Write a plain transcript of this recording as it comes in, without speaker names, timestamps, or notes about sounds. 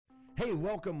Hey,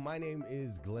 welcome. My name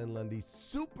is Glenn Lundy.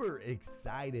 Super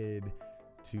excited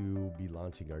to be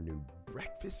launching our new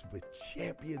Breakfast with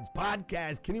Champions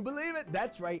podcast. Can you believe it?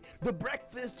 That's right. The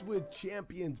Breakfast with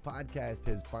Champions podcast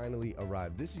has finally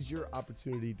arrived. This is your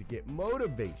opportunity to get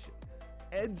motivation,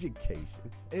 education,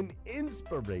 and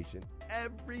inspiration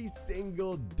every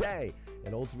single day.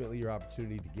 And ultimately, your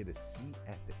opportunity to get a seat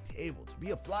at the table, to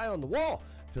be a fly on the wall,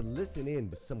 to listen in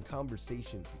to some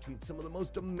conversations between some of the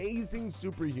most amazing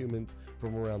superhumans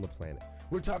from around the planet.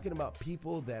 We're talking about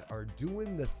people that are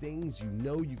doing the things you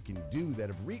know you can do, that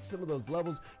have reached some of those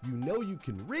levels you know you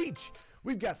can reach.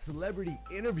 We've got celebrity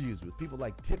interviews with people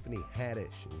like Tiffany Haddish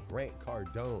and Grant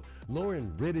Cardone,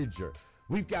 Lauren Rittiger.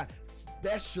 We've got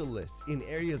specialists in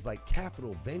areas like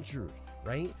capital ventures,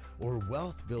 right? Or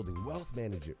wealth building, wealth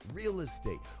management, real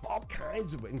estate, all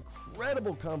kinds of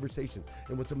incredible conversations.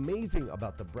 And what's amazing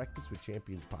about the Breakfast with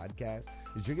Champions podcast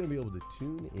is you're going to be able to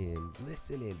tune in,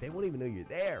 listen in. They won't even know you're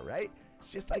there, right? It's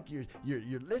just like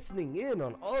you're listening in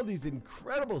on all these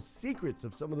incredible secrets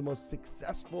of some of the most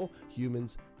successful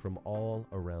humans from all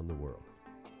around the world.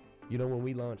 You know, when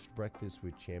we launched Breakfast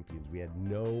with Champions, we had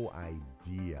no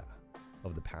idea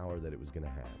of the power that it was going to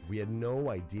have. We had no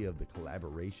idea of the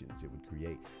collaborations it would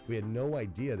create. We had no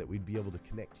idea that we'd be able to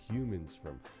connect humans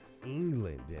from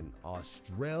England and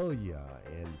Australia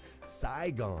and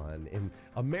Saigon and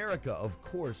America, of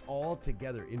course, all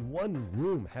together in one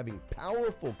room, having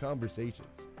powerful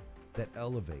conversations that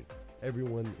elevate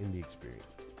everyone in the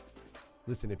experience.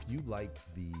 Listen, if you like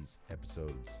these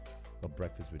episodes of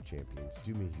Breakfast with Champions,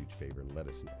 do me a huge favor and let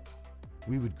us know.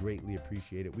 We would greatly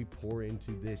appreciate it. We pour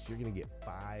into this. You're going to get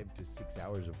 5 to 6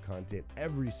 hours of content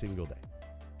every single day,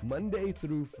 Monday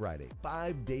through Friday,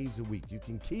 5 days a week. You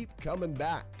can keep coming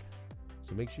back.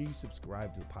 So make sure you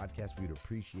subscribe to the podcast. We'd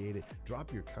appreciate it.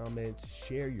 Drop your comments,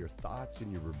 share your thoughts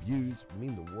and your reviews. It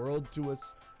mean the world to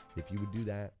us if you would do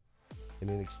that. And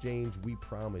in exchange, we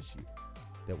promise you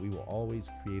that we will always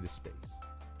create a space,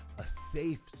 a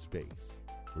safe space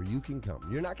where you can come.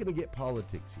 You're not going to get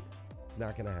politics here. It's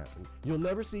not going to happen. You'll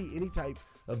never see any type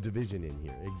of division in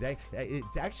here.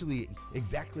 It's actually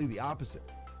exactly the opposite.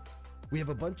 We have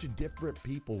a bunch of different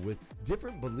people with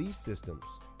different belief systems,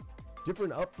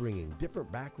 different upbringing, different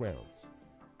backgrounds.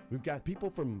 We've got people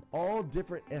from all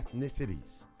different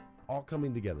ethnicities all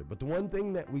coming together. But the one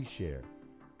thing that we share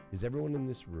is everyone in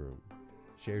this room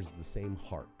shares the same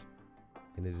heart.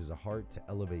 And it is a heart to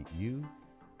elevate you,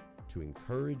 to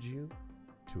encourage you,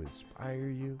 to inspire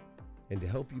you, and to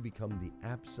help you become the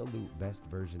absolute best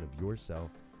version of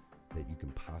yourself that you can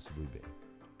possibly be.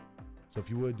 So if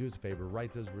you would, do us a favor,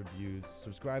 write those reviews,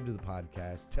 subscribe to the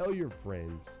podcast, tell your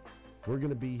friends. We're going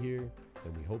to be here,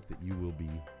 and we hope that you will be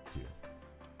too.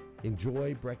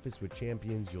 Enjoy Breakfast with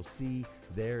Champions. You'll see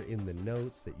there in the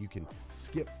notes that you can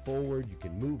skip forward, you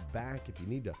can move back. If you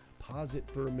need to pause it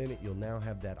for a minute, you'll now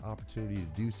have that opportunity to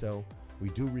do so. We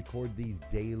do record these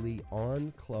daily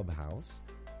on Clubhouse.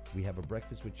 We have a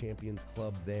Breakfast with Champions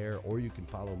club there, or you can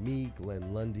follow me,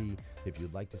 Glenn Lundy, if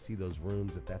you'd like to see those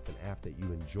rooms. If that's an app that you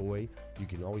enjoy, you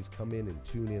can always come in and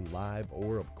tune in live,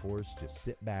 or of course, just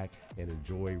sit back and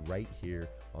enjoy right here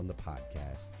on the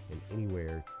podcast and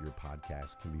anywhere your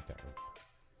podcast can be found.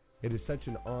 It is such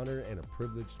an honor and a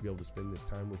privilege to be able to spend this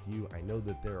time with you. I know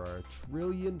that there are a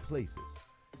trillion places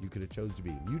you could have chose to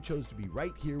be. You chose to be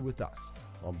right here with us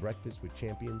on Breakfast with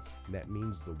Champions, and that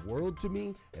means the world to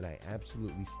me, and I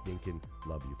absolutely stinking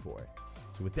love you for it.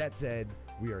 So with that said,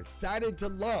 we are excited to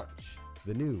launch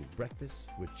the new Breakfast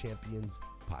with Champions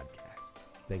podcast.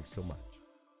 Thanks so much.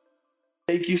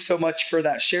 Thank you so much for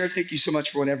that share. Thank you so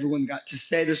much for what everyone got to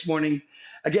say this morning.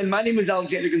 Again, my name is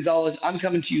Alexander Gonzalez. I'm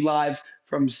coming to you live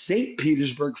from St.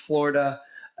 Petersburg, Florida.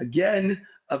 Again,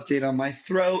 update on my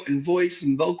throat and voice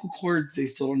and vocal cords. They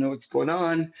still don't know what's going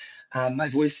on. My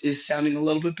voice is sounding a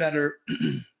little bit better.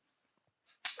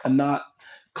 I'm not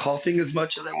coughing as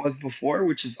much as I was before,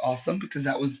 which is awesome because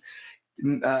that was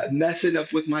messing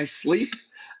up with my sleep.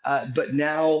 But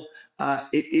now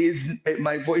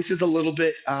my voice is a little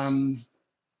bit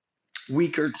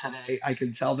weaker today, I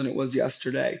can tell, than it was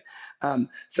yesterday.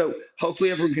 So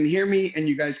hopefully everyone can hear me and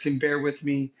you guys can bear with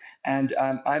me. And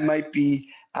I might be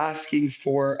asking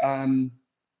for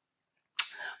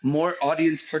more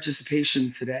audience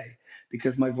participation today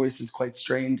because my voice is quite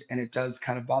strained and it does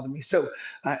kind of bother me. So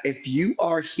if you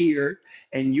are here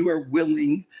and you are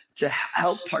willing to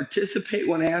help participate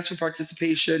when I ask for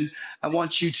participation, I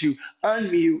want you to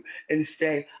unmute and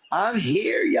say, I'm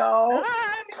here, y'all.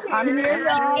 I'm here,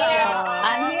 y'all.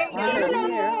 I'm here,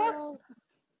 I'm here.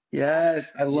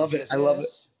 Yes, I love it. Yes, I love it.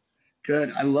 yes.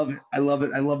 Good. I love it. I love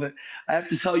it. I love it. I have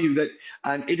to tell you that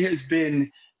it has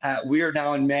been We are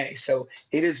now in May, so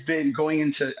it has been going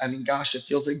into. I mean, gosh, it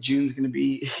feels like June's going to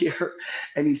be here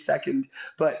any second.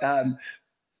 But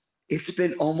it's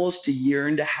been almost a year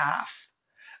and a half,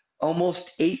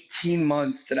 almost 18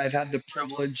 months that I've had the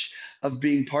privilege of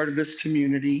being part of this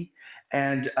community.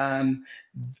 And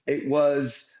it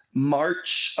was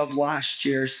March of last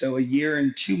year, so a year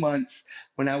and 2 months,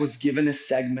 when I was given a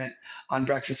segment on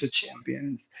Breakfast with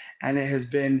Champions. And it has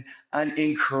been an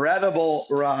incredible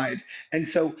ride. And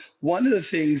so, one of the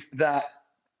things that,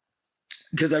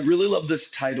 because I really love this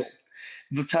title,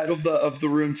 the title of the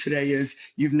room today is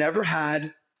You've Never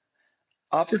Had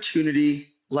Opportunity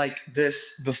Like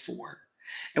This Before.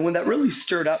 And when that really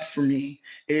stirred up for me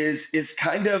is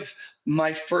kind of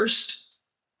my first,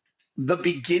 the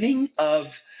beginning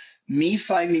of me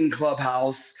finding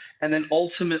Clubhouse, and then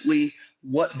ultimately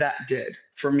what that did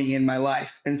for me in my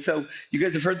life. And so you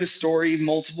guys have heard this story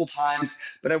multiple times,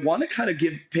 but I want to kind of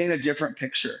paint a different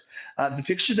picture, the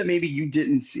picture that maybe you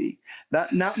didn't see.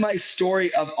 Not my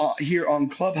story of here on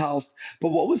Clubhouse, but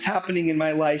what was happening in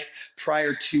my life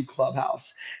prior to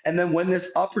Clubhouse. And then when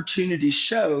this opportunity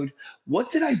showed,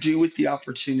 what did I do with the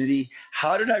opportunity?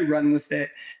 How did I run with it?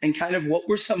 And kind of what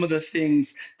were some of the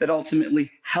things that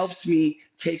ultimately helped me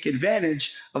take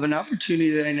advantage of an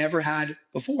opportunity that I never had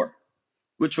before,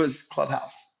 which was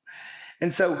Clubhouse.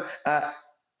 And so I'm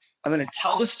going to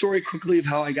tell the story quickly of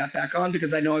how I got back on,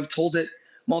 because I know I've told it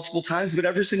multiple times, but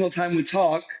every single time we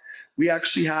talk, we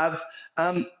actually have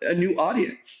a new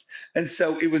audience. And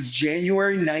so it was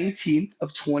January 19th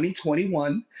of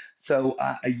 2021, so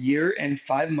a year and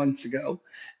 5 months ago.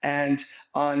 And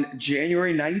on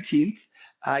January 19th,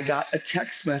 I got a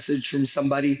text message from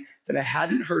somebody that I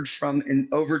hadn't heard from in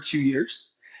over 2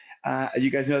 years. You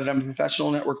guys know that I'm a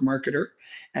professional network marketer,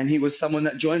 and he was someone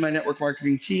that joined my network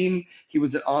marketing team. He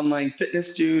was an online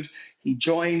fitness dude. He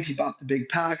joined, he bought the big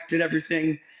pack, did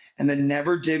everything, and then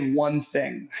never did one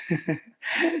thing.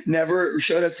 Never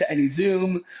showed up to any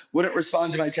Zoom, wouldn't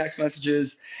respond to my text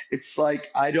messages. It's like,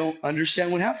 I don't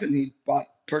understand what happened. He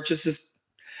purchased this,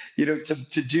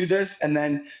 to do this, and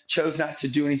then chose not to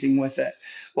do anything with it.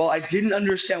 Well, I didn't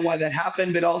understand why that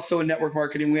happened, but also in network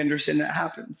marketing, we understand that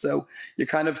happens. So you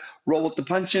kind of roll with the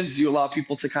punches. You allow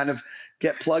people to kind of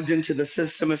get plugged into the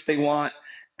system if they want.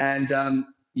 And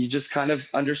you just kind of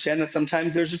understand that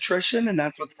sometimes there's attrition, and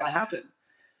that's what's going to happen.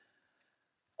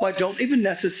 Well, I don't even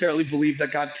necessarily believe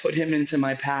that God put him into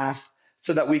my path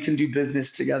so that we can do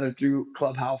business together through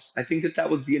Clubhouse. I think that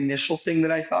was the initial thing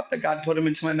that I thought that God put him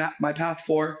into my path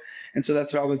for. And so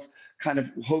that's what I was kind of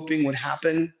hoping would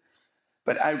happen.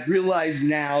 But I realize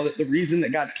now that the reason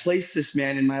that God placed this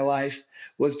man in my life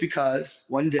was because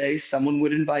one day someone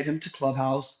would invite him to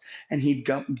Clubhouse, and he'd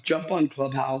jump on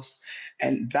Clubhouse.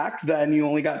 And back then, you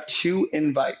only got 2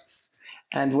 invites.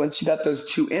 And once you got those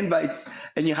 2 invites,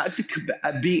 and you had to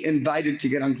be invited to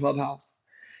get on Clubhouse.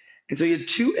 And so he had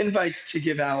 2 invites to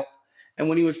give out. And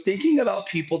when he was thinking about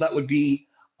people that would be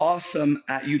awesome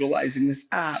at utilizing this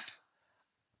app,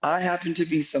 I happened to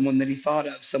be someone that he thought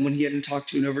of, someone he hadn't talked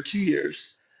to in over 2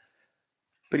 years.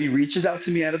 But he reaches out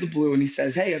to me out of the blue and he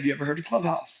says, "Hey, have you ever heard of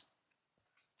Clubhouse?"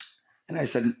 And I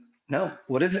said, "No,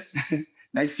 what is it?"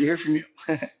 "Nice to hear from you."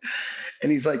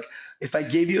 And he's like, "If I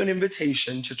gave you an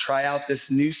invitation to try out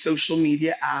this new social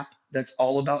media app that's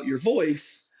all about your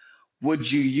voice, would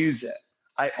you use it?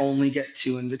 I only get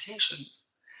 2 invitations."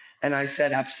 And I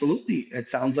said, "Absolutely. It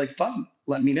sounds like fun.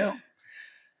 Let me know."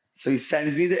 So he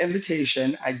sends me the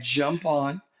invitation. I jump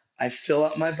on, I fill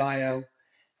out my bio,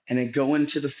 and I go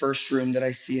into the first room that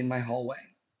I see in my hallway.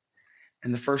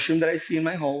 And the first room that I see in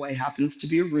my hallway happens to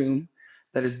be a room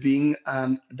that is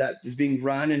being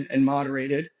run and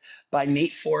moderated by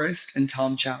Nate Forrest and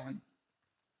Tom Challen.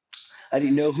 I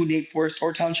didn't know who Nate Forrest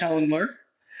or Tom Challen were.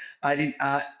 I didn't.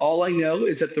 All I know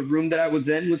is that the room that I was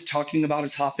in was talking about a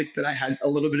topic that I had a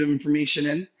little bit of information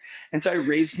in, and so I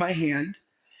raised my hand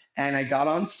and I got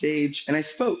on stage and I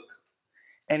spoke.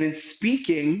 And in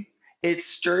speaking, it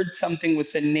stirred something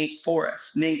within Nate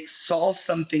Forrest. Nate saw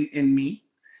something in me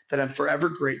that I'm forever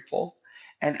grateful.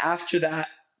 And after that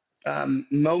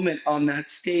moment on that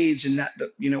stage, and that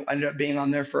ended up being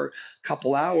on there for a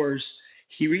couple hours,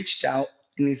 he reached out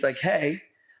and he's like, "Hey,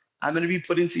 I'm going to be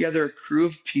putting together a crew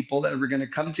of people that are going to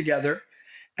come together,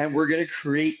 and we're going to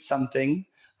create something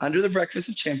under the Breakfast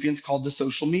of Champions called the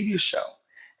Social Media Show.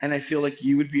 And I feel like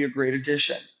you would be a great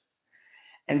addition."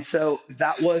 And so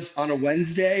that was on a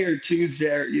Wednesday or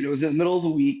Tuesday, or, it was in the middle of the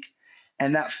week.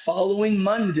 And that following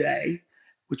Monday,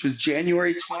 which was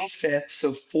January 25th,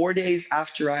 so 4 days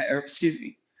after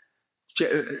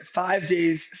 5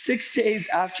 days, 6 days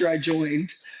after I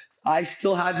joined, I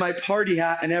still had my party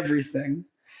hat and everything.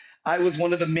 I was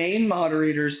one of the main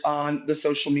moderators on the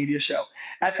social media show.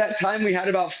 At that time, we had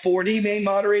about 40 main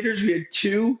moderators. We had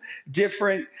two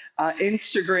different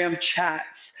Instagram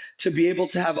chats to be able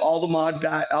to have all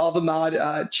the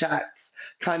mod chats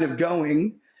kind of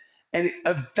going. And it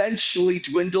eventually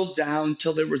dwindled down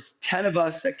till there was 10 of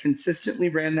us that consistently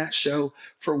ran that show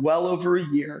for well over a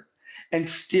year. And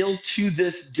still to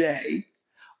this day,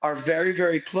 are very,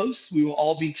 very close. We will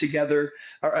all be together.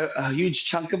 A huge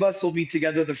chunk of us will be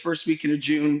together the first weekend of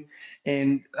June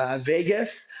in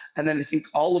Vegas. And then I think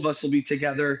all of us will be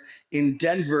together in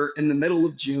Denver in the middle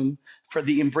of June for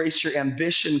the Embrace Your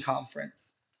Ambition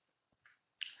conference.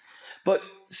 But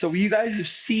so you guys have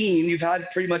seen, you've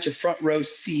had pretty much a front row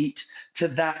seat to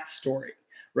that story,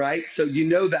 right? So you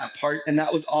know that part, and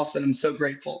that was awesome. I'm so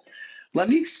grateful. Let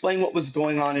me explain what was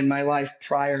going on in my life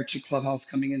prior to Clubhouse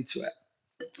coming into it.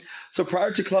 So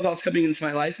prior to Clubhouse coming into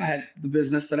my life, I had the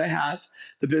business that I have.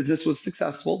 The business was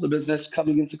successful. The business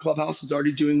coming into Clubhouse was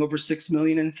already doing over 6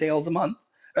 million in sales a month.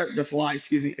 Or that's a lie,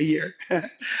 excuse me, a year.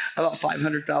 About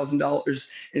 $500,000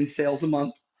 in sales a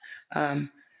month.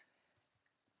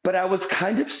 But I was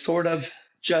kind of sort of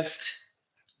just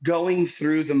going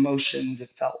through the motions, it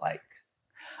felt like.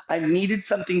 I needed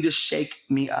something to shake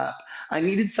me up. I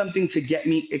needed something to get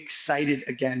me excited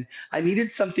again. I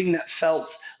needed something that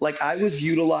felt like I was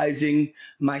utilizing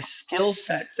my skill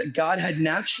sets that God had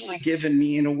naturally given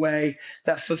me in a way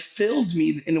that fulfilled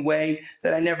me in a way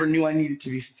that I never knew I needed to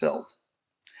be fulfilled.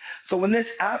 So when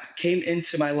this app came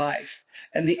into my life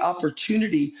and the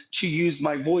opportunity to use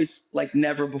my voice like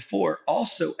never before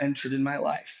also entered in my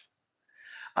life,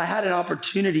 I had an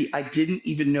opportunity I didn't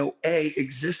even know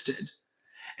existed.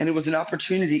 And it was an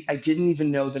opportunity I didn't even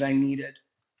know that I needed.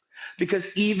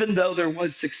 Because even though there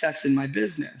was success in my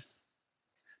business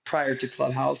prior to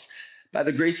Clubhouse, by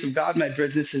the grace of God, my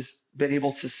business has been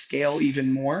able to scale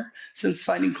even more since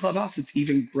finding Clubhouse. It's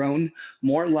even grown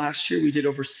more. Last year, we did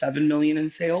over 7 million in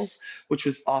sales, which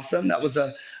was awesome.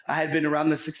 I had been around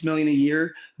the 6 million a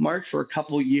year mark for a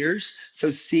couple of years.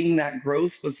 So seeing that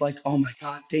growth was like, oh my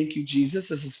God, thank you, Jesus.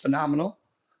 This is phenomenal.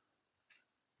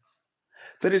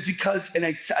 But it's because, and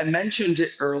I mentioned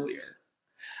it earlier,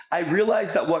 I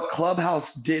realized that what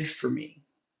Clubhouse did for me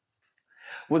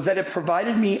was that it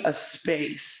provided me a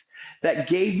space that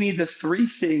gave me the three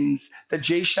things that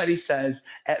Jay Shetty says,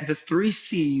 at the three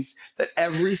C's that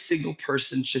every single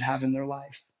person should have in their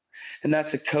life. And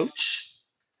that's a coach,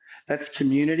 that's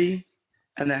community,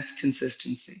 and that's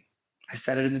consistency. I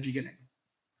said it in the beginning.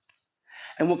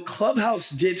 And what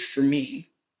Clubhouse did for me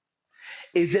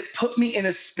is it put me in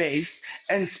a space,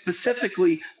 and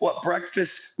specifically what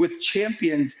Breakfast with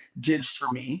Champions did for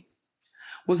me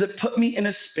was it put me in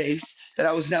a space that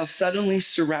I was now suddenly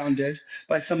surrounded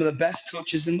by some of the best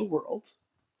coaches in the world,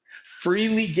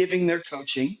 freely giving their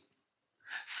coaching,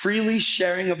 freely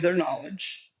sharing of their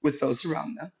knowledge with those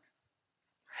around them.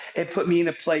 It put me in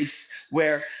a place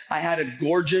where I had a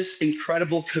gorgeous,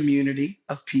 incredible community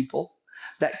of people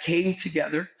that came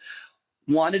together,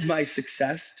 wanted my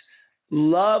success,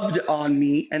 loved on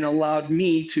me, and allowed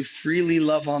me to freely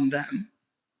love on them.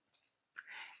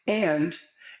 And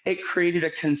it created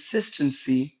a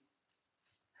consistency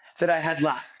that I had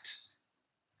lacked.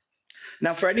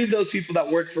 Now, for any of those people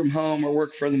that work from home or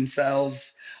work for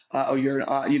themselves, or you're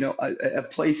a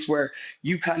place where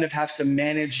you kind of have to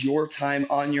manage your time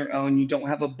on your own, you don't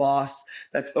have a boss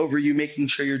that's over you making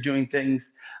sure you're doing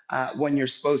things when you're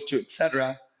supposed to,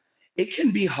 etc. It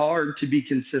can be hard to be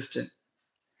consistent.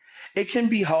 It can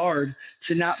be hard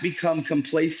to not become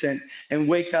complacent and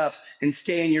wake up and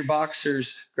stay in your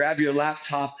boxers, grab your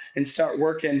laptop and start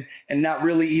working and not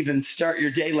really even start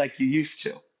your day like you used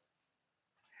to.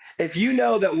 If you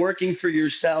know that working for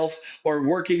yourself or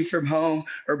working from home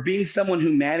or being someone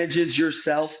who manages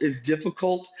yourself is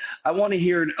difficult, I want to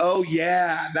hear an, oh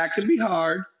yeah, that can be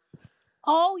hard.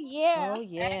 Oh yeah. Oh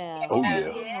yeah. Oh, That yeah.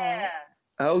 can be hard.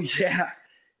 Oh yeah,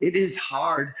 it is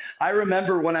hard. I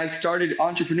remember when I started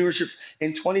entrepreneurship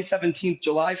in 2017,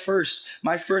 July 1st,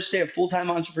 my first day of full-time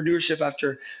entrepreneurship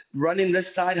after running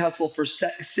this side hustle for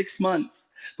 6 months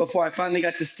before I finally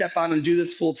got to step on and do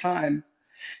this full-time.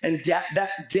 And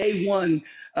that day one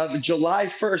of July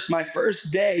 1st, my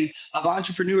first day of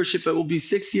entrepreneurship, it will be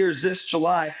 6 years this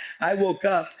July, I woke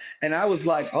up and I was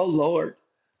like, oh Lord,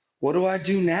 what do I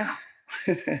do now?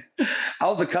 I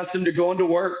was accustomed to going to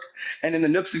work and in the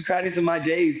nooks and crannies of my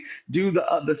days, do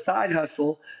the side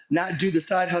hustle, not do the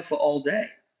side hustle all day.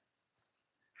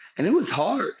 And it was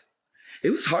hard. It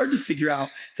was hard to figure out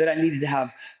that I needed to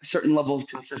have a certain level of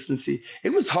consistency. It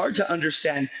was hard to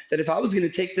understand that if I was going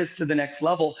to take this to the next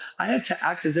level, I had to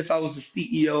act as if I was the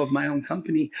CEO of my own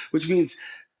company, which means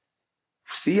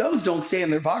CEOs don't stay in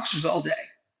their boxers all day.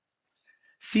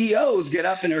 CEOs get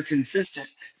up and are consistent.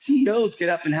 CEOs get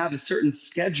up and have a certain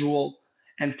schedule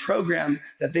and program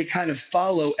that they kind of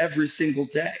follow every single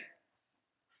day.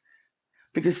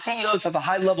 Because CEOs have a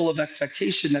high level of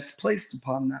expectation that's placed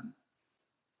upon them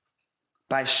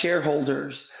by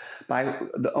shareholders, by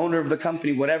the owner of the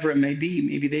company, whatever it may be.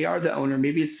 Maybe they are the owner.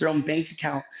 Maybe it's their own bank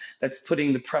account that's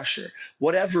putting the pressure.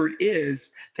 Whatever it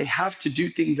is, they have to do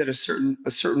things at a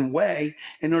certain way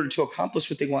in order to accomplish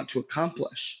what they want to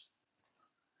accomplish.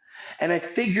 And I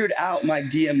figured out my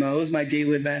DMOs, my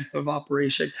daily method of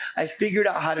operation. I figured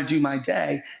out how to do my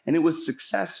day, and it was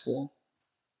successful.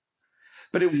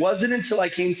 But it wasn't until I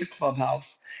came to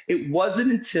Clubhouse. It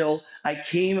wasn't until I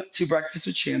came to Breakfast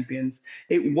with Champions.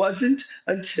 It wasn't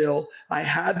until I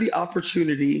had the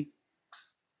opportunity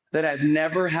that I've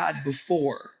never had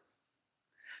before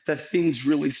that things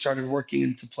really started working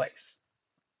into place.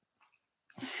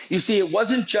 You see, it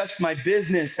wasn't just my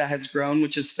business that has grown,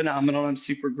 which is phenomenal. I'm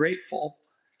super grateful.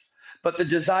 But the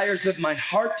desires of my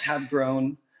heart have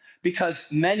grown because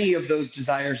many of those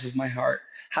desires of my heart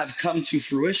have come to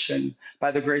fruition by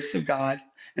the grace of God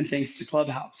and thanks to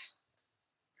Clubhouse.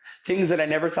 Things that I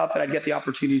never thought that I'd get the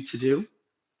opportunity to do,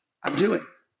 I'm doing.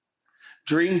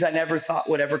 Dreams I never thought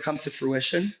would ever come to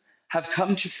fruition have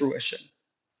come to fruition.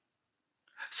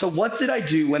 So what did I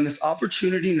do when this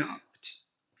opportunity knocked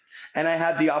and I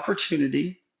had the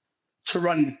opportunity to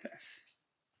run with this?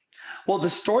 Well, the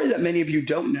story that many of you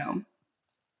don't know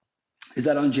is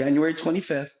that on January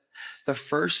 25th, the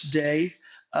first day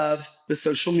of the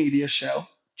social media show,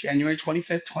 January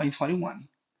 25th, 2021,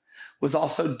 was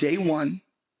also day one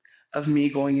of me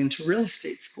going into real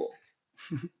estate school.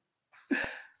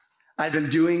 I'd been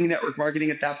doing network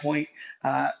marketing at that point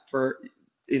for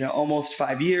almost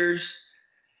 5 years.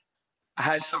 I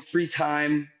had some free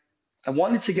time. I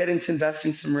wanted to get into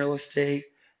investing some real estate.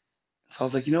 So I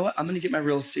was like, you know what? I'm going to get my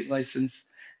real estate license,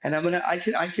 and I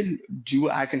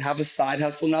can have a side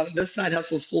hustle. Now that this side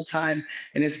hustle is full time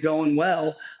and it's going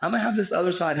well, I'm gonna have this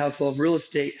other side hustle of real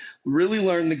estate, really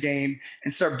learn the game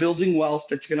and start building wealth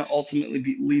that's going to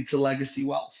ultimately lead to legacy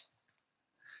wealth.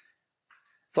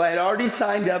 So I had already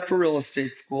signed up for real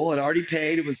estate school. I'd already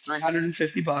paid. It was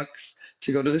 $350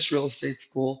 to go to this real estate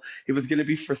school. It was going to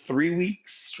be for 3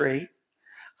 weeks straight,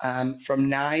 from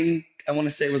 9. I want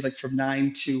to say it was like from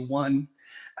 9 to 1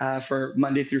 for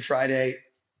Monday through Friday.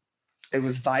 It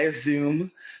was via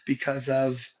Zoom because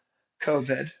of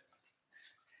COVID.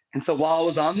 And so while I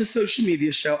was on the social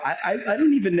media show, I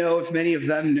don't even know if many of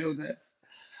them know this.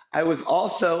 I was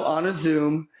also on a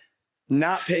Zoom,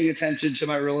 not paying attention to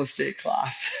my real estate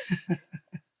class,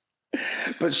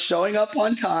 but showing up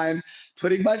on time,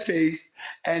 putting my face,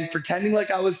 and pretending like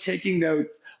I was taking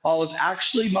notes while I was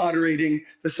actually moderating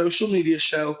the social media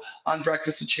show on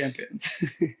Breakfast with Champions.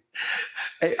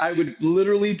 I would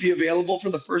literally be available for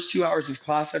the first 2 hours of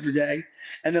class every day.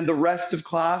 And then the rest of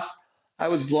class, I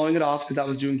was blowing it off because I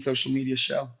was doing social media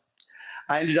show.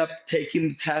 I ended up taking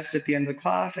the test at the end of the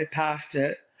class. I passed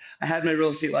it. I had my real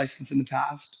estate license in the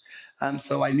past.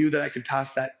 So I knew that I could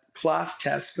pass that class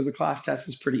test because the class test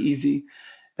is pretty easy.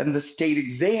 Then the state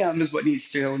exam is what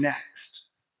needs to go next.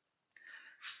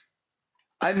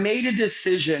 I made a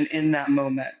decision in that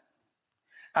moment.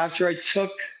 After I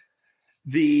took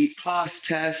the class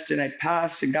test and I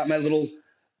passed and got my little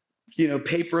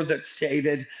paper that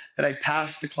stated that I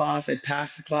passed the class, I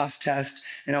passed the class test,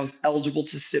 and I was eligible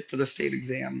to sit for the state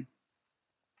exam.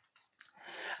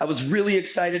 I was really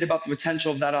excited about the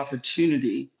potential of that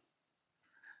opportunity,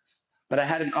 but I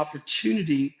had an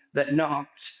opportunity that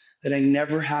knocked that I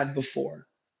never had before.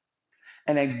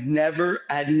 And I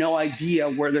had no idea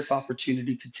where this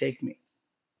opportunity could take me.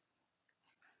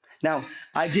 Now,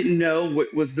 I didn't know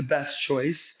what was the best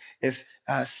choice, if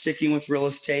sticking with real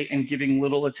estate and giving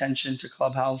little attention to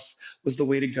Clubhouse was the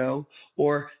way to go,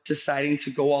 or deciding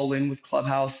to go all in with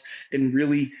Clubhouse and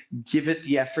really give it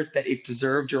the effort that it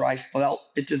deserved, or I felt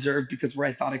it deserved because where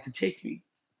I thought it could take me.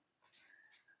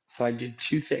 So I did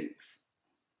two things.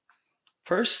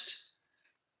 First,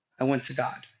 I went to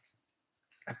God.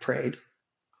 I prayed.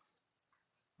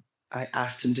 I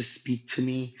asked him to speak to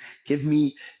me, give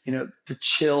me, the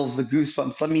chills, the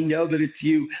goosebumps. Let me know that it's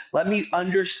you. Let me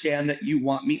understand that you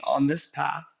want me on this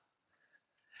path.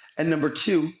 And number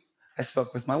two, I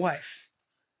spoke with my wife.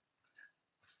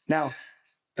 Now,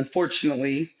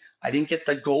 unfortunately, I didn't get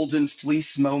the golden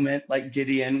fleece moment like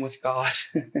Gideon with God,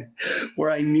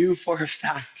 where I knew for a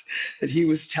fact that he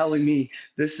was telling me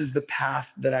this is the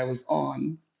path that I was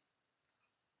on.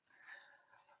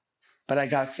 But I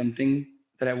got something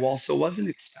that I also wasn't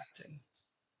expecting.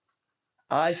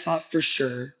 I thought for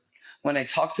sure when I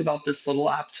talked about this little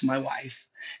app to my wife,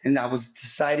 and I was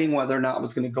deciding whether or not I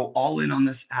was going to go all in on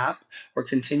this app or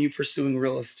continue pursuing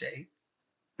real estate.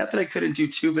 Not that I couldn't do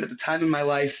two, but at the time in my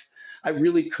life, I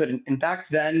really couldn't. And back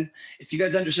then, if you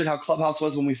guys understood how Clubhouse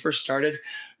was when we first started,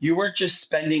 you weren't just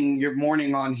spending your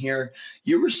morning on here.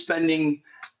 You were sleeping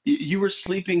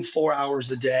 4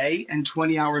 hours a day, and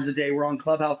 20 hours a day were on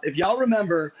Clubhouse. If y'all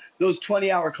remember those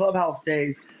 20-hour Clubhouse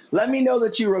days, let me know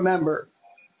that you remember.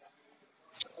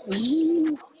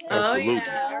 Oh, Absolutely.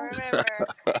 yeah, I remember.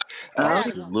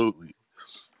 Absolutely.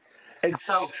 And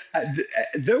so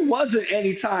there wasn't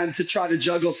any time to try to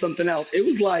juggle something else. It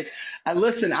was like, I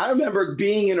remember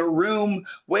being in a room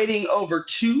waiting over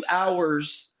 2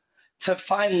 hours to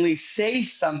finally say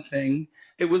something.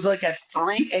 It was like at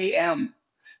 3 a.m.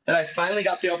 that I finally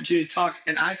got the opportunity to talk,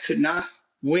 and I could not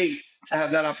wait to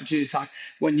have that opportunity to talk.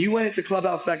 When you went into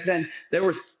Clubhouse back then, there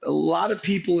were a lot of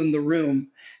people in the room,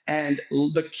 and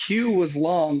the queue was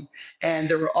long, and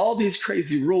there were all these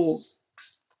crazy rules.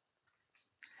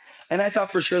 And I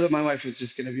thought for sure that my wife was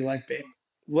just going to be like, babe,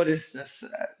 what is this?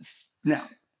 No,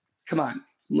 come on.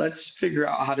 Let's figure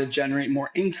out how to generate more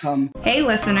income. Hey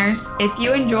listeners, if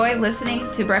you enjoy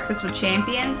listening to Breakfast with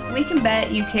Champions, we can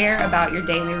bet you care about your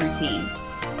daily routine.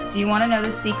 Do you want to know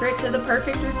the secret to the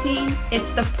perfect routine? It's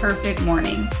the perfect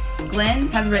morning. Glenn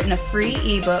has written a free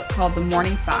ebook called The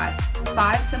Morning 5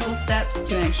 Simple Steps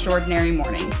to an Extraordinary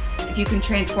Morning. If you can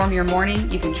transform your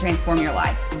morning, you can transform your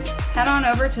life. Head on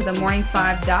over to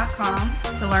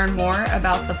themorning5.com to learn more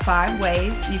about the 5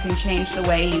 ways you can change the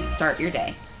way you start your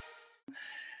day.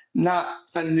 Not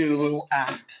a new little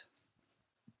app.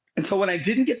 And so when I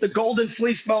didn't get the golden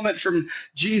fleece moment from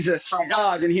Jesus, from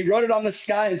God, and he wrote it on the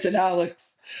sky and said,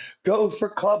 Alex, go for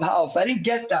Clubhouse, I didn't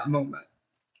get that moment.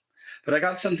 But I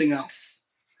got something else.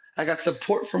 I got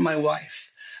support from my wife.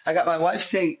 I got my wife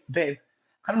saying, babe,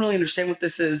 I don't really understand what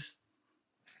this is.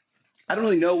 I don't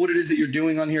really know what it is that you're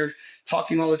doing on here,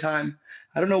 talking all the time.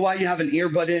 I don't know why you have an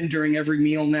earbud in during every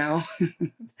meal now.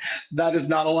 That is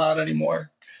not allowed anymore.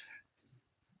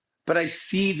 But I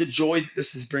see the joy that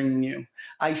this is bringing you.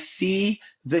 I see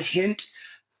the hint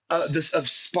of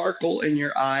sparkle in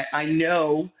your eye. I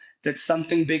know that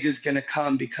something big is going to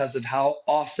come because of how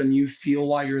awesome you feel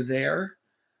while you're there.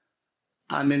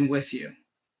 I'm in with you.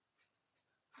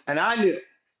 And I knew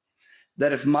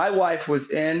that if my wife was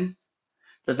in,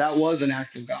 that was an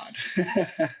act of God.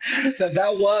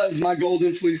 that was my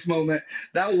golden fleece moment.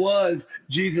 That was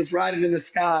Jesus riding in the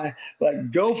sky.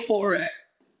 Like, go for it.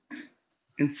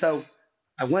 And so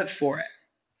I went for it.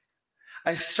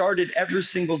 I started every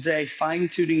single day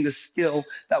fine-tuning the skill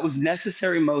that was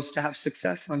necessary most to have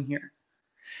success on here.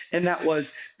 And that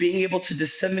was being able to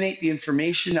disseminate the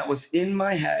information that was in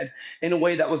my head in a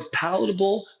way that was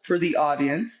palatable for the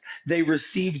audience. They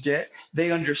received it,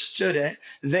 they understood it,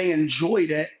 they enjoyed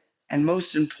it, and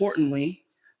most importantly,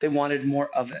 they wanted more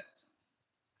of it.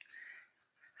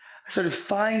 I started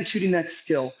fine-tuning that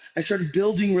skill. I started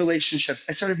building relationships.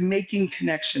 I started making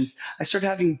connections. I started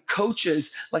having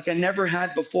coaches like I never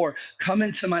had before come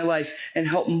into my life and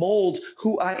help mold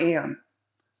who I am.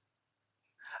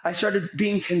 I started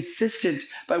being consistent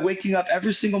by waking up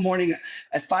every single morning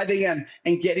at 5 a.m.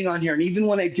 and getting on here. And even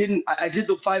when I didn't, I did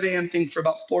the 5 a.m. thing for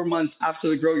about 4 months after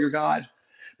the Grow Your God.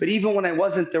 But even when I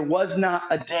wasn't, there was not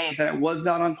a day that I was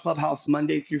not on Clubhouse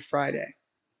Monday through Friday.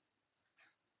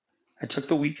 I took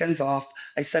the weekends off.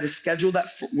 I set a schedule that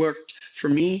worked for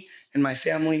me and my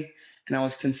family, and I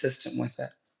was consistent with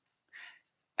it.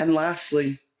 And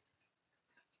lastly,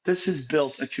 this has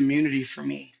built a community for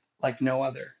me like no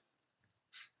other.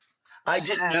 I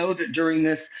didn't know that during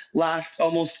this last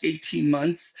almost 18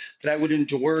 months that I would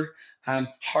endure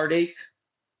heartache,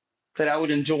 that I would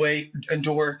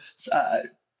endure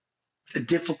a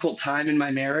difficult time in my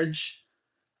marriage,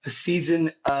 a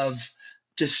season of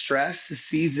distress, a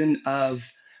season of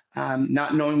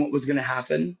not knowing what was going to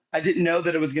happen. I didn't know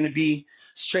that it was going to be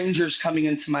strangers coming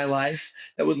into my life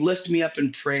that would lift me up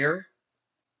in prayer,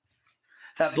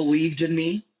 that believed in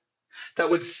me, that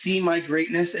would see my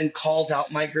greatness and called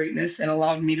out my greatness and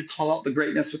allowed me to call out the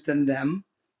greatness within them.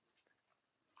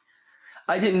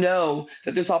 I didn't know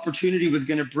that this opportunity was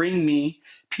going to bring me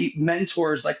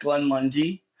mentors like Glenn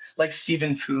Lundy, like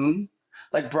Stephen Kuhn,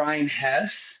 like Brian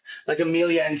Hess, like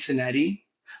Amelia Antonetti,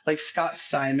 like Scott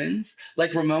Simons,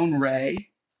 like Ramon Ray.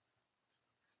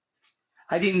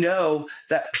 I didn't know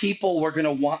that people were going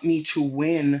to want me to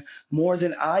win more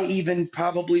than I even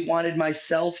probably wanted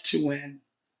myself to win.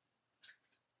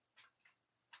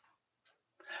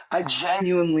 I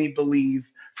genuinely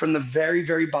believe from the very,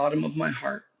 very bottom of my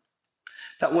heart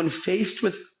that when faced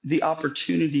with the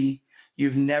opportunity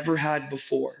you've never had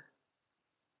before,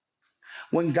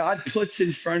 When God puts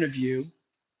in front of you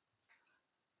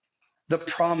the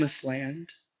promised land,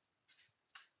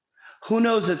 who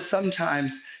knows that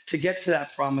sometimes to get to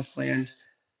that promised land,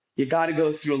 you got to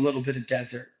go through a little bit of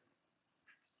desert.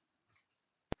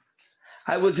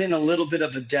 I was in a little bit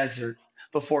of a desert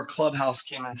before Clubhouse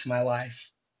came into my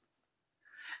life.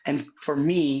 And for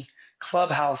me,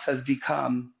 Clubhouse has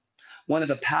become one of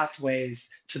the pathways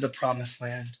to the promised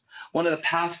land, one of the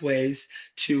pathways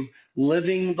to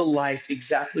living the life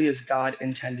exactly as God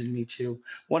intended me to,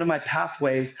 one of my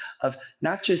pathways of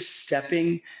not just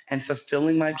stepping and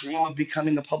fulfilling my dream of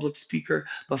becoming a public speaker,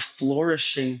 but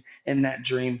flourishing in that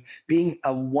dream, being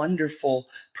a wonderful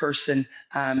person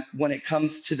when it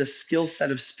comes to the skill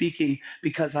set of speaking,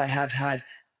 because I have had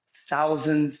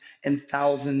thousands and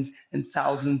thousands and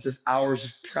thousands of hours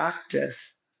of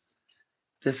practice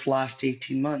this last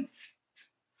 18 months.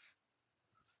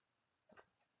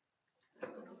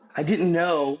 I didn't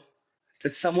know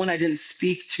that someone I didn't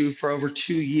speak to for over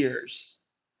 2 years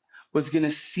was going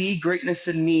to see greatness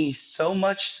in me, so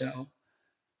much so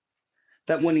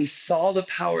that when he saw the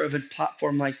power of a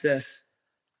platform like this,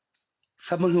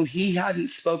 someone who he hadn't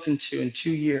spoken to in 2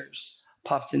 years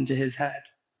popped into his head.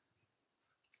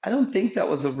 I don't think that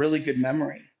was a really good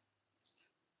memory.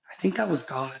 I think that was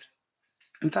God.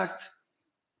 In fact,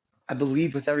 I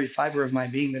believe with every fiber of my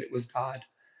being that it was God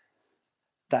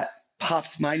that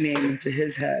popped my name into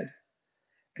his head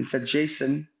and said,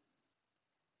 Jason,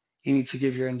 you need to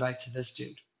give your invite to this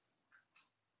dude.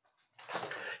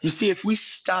 You see, if we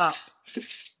stop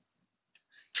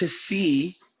to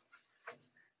see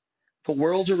the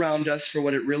world around us for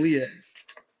what it really is,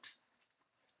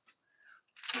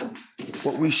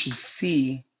 what we should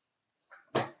see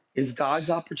is God's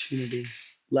opportunity,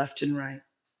 left and right,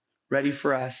 ready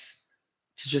for us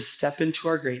to just step into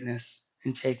our greatness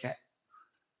and take it.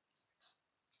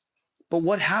 But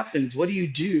what happens? What do you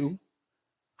do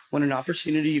when an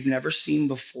opportunity you've never seen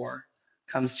before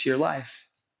comes to your life?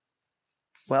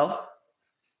 Well,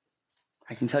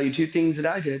 I can tell you 2 things that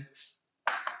I did.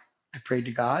 I prayed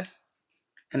to God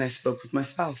and I spoke with my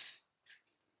spouse,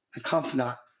 my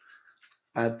confidant,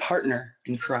 my partner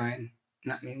in crime.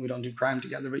 Not me, we don't do crime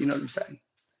together, but you know what I'm saying.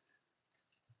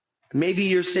 Maybe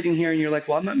you're sitting here and you're like,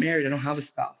 well, I'm not married, I don't have a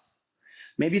spouse.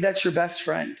 Maybe that's your best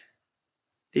friend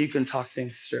that you can talk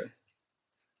things through.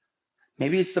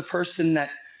 Maybe it's the person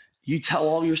that you tell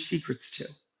all your secrets to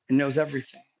and knows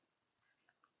everything.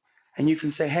 And you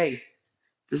can say, hey,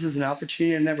 this is an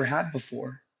opportunity I've never had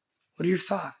before. What are your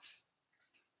thoughts?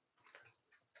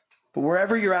 But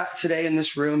wherever you're at today in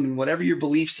this room, and whatever your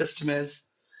belief system is,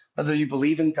 whether you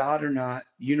believe in God or not,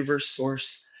 universe,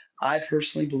 source, I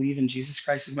personally believe in Jesus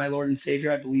Christ as my Lord and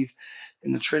Savior. I believe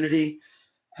in the Trinity,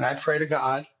 and I pray to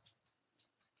God.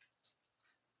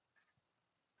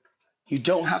 You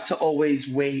don't have to always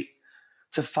wait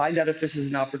to find out if this is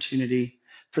an opportunity,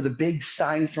 for the big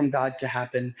sign from God to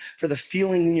happen, for the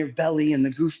feeling in your belly and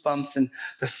the goosebumps and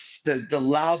the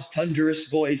loud, thunderous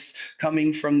voice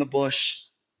coming from the bush.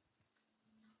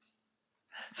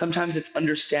 Sometimes it's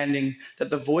understanding that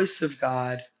the voice of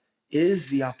God is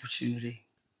the opportunity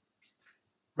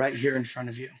right here in front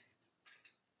of you.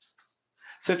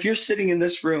 So if you're sitting in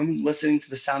this room listening to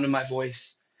the sound of my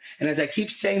voice, and as I keep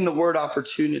saying the word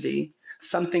opportunity,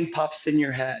 something pops in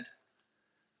your head.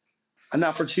 An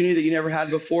opportunity that you never had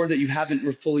before that you haven't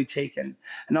fully taken.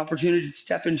 An opportunity to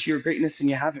step into your greatness and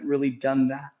you haven't really done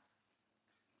that.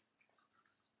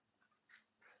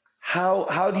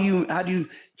 How do you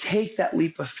take that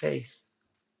leap of faith?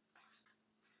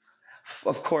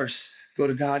 Of course, go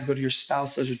to God, go to your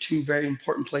spouse. Those are 2 very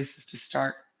important places to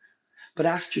start. But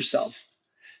ask yourself,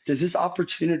 does this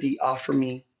opportunity offer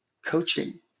me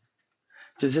coaching?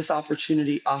 Does this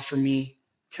opportunity offer me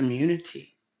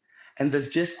community? And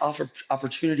does this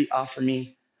opportunity offer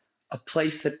me a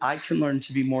place that I can learn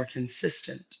to be more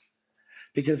consistent?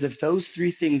 Because if those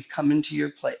 3 things come into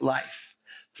your life,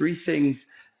 3 things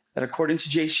that according to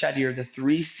Jay Shetty are the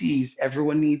 3 C's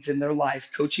everyone needs in their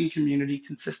life: coaching, community,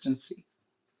 consistency.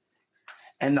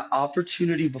 And the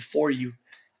opportunity before you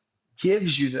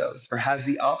gives you those, or has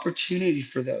the opportunity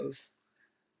for those,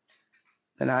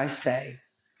 then I say,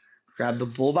 grab the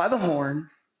bull by the horn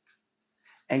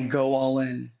and go all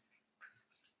in.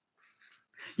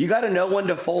 You got to know when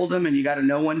to fold them and you got to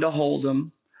know when to hold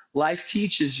them. Life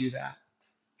teaches you that.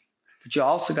 But you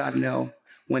also got to know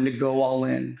when to go all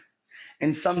in.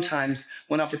 And sometimes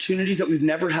when opportunities that we've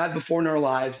never had before in our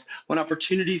lives, when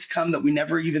opportunities come that we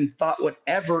never even thought would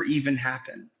ever even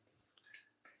happen,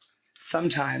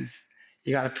 sometimes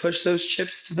you got to push those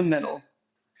chips to the middle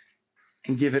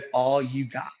and give it all you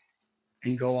got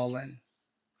and go all in.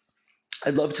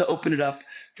 I'd love to open it up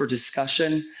for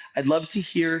discussion. I'd love to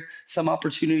hear some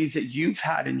opportunities that you've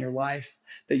had in your life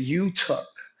that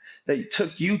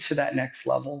took you to that next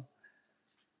level.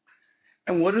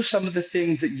 And what are some of the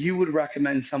things that you would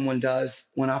recommend someone does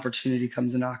when opportunity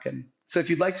comes a knocking? So if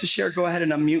you'd like to share, go ahead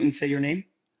and unmute and say your name.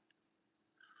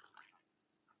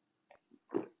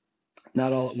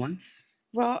 Not all at once.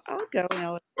 Well, I'll go,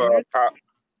 Alexander.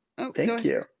 Oh, go Thank ahead.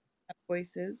 you.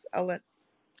 Voices. I'll let.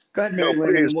 Go ahead, Mary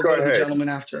Lynn, and then we'll go to the gentleman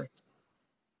after.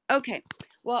 Okay.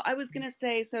 Well, I was going to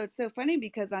say, so it's so funny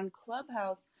because on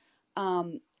Clubhouse,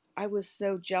 I was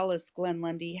so jealous Glenn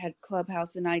Lundy had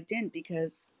Clubhouse and I didn't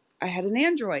because I had an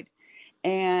Android.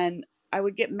 And I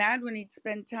would get mad when he'd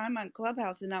spend time on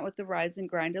Clubhouse and not with the Rise and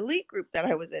Grind Elite group that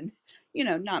I was in. You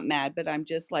know, not mad, but I'm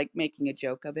just like making a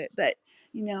joke of it. But,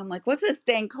 you know, I'm like, what's this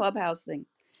dang Clubhouse thing?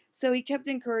 So he kept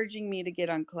encouraging me to get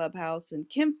on Clubhouse. And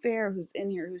Kim Fair, who's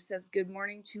in here, who says good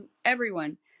morning to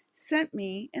everyone, sent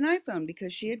me an iPhone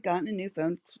because she had gotten a new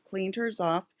phone, cleaned hers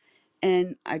off,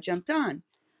 and I jumped on.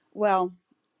 Well,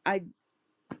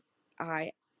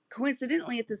 I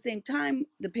coincidentally at the same time,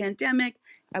 the pandemic,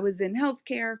 I was in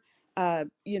healthcare,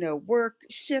 work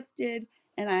shifted,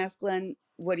 and I asked Glenn,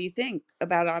 what do you think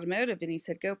about automotive? And he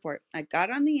said, go for it. I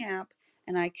got on the app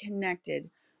and I connected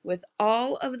with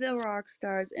all of the rock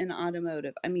stars in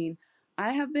automotive. I mean,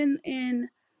 I have been in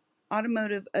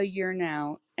automotive a year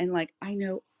now, and like I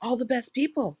know all the best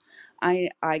people. I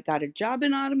got a job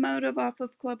in automotive off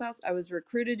of Clubhouse. I was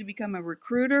recruited to become a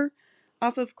recruiter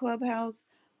off of Clubhouse.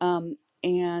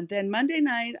 And then Monday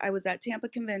night I was at Tampa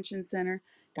Convention Center,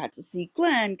 got to see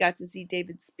Glenn, got to see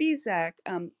David Spizak.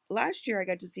 Last year I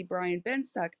got to see Brian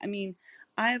Benstock. I mean,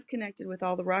 I have connected with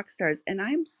all the rock stars and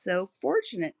I'm so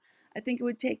fortunate. I think it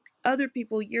would take other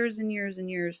people years and years and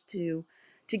years to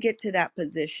get to that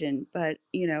position. But,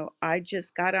 you know, I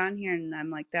just got on here and I'm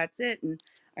like, that's it. And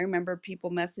I remember people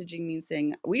messaging me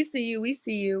saying, we see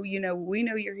you, you know, we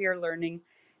know you're here learning.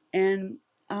 And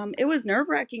it was nerve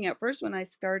wracking at first when I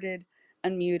started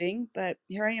unmuting, but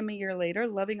here I am a year later,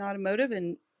 loving automotive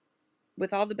and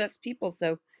with all the best people.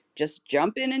 So just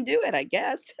jump in and do it, I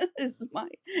guess, is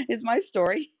my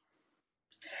story.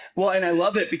 Well, and I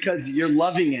love it because you're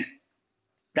loving it.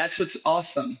 That's what's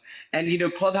awesome. And you know,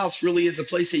 Clubhouse really is a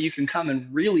place that you can come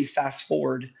and really fast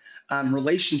forward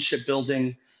relationship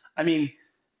building. I mean,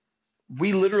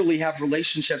 we literally have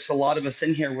relationships, a lot of us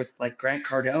in here with like Grant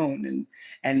Cardone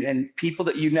and people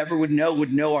that you never would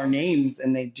know our names,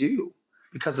 and they do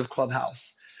because of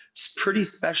Clubhouse. It's pretty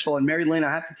special. And Mary Lynn,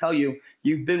 I have to tell you,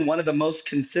 you've been one of the most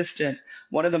consistent,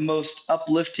 one of the most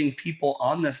uplifting people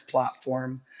on this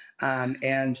platform.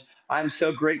 And I'm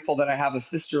so grateful that I have a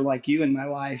sister like you in my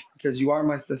life because you are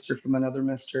my sister from another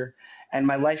mister. And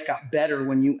my life got better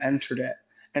when you entered it.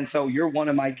 And so you're one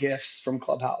of my gifts from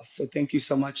Clubhouse. So thank you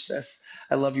so much, sis.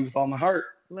 I love you with all my heart.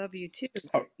 Love you too.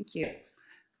 Oh, Thank you.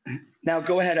 now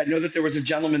go ahead. I know that there was a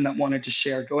gentleman that wanted to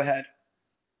share. Go ahead.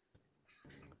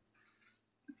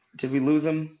 Did we lose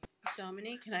him?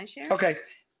 Dominique, can I share? Okay.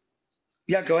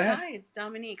 Yeah, go ahead. Hi, it's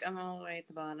Dominique. I'm all the way at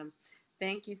the bottom.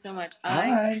 Thank you so much.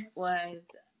 Hi.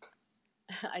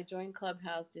 I joined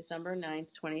Clubhouse December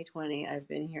 9th, 2020. I've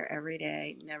been here every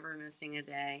day, never missing a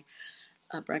day.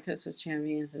 Breakfast with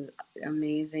Champions is an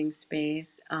amazing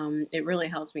space. It really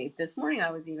helps me. This morning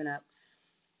I was even up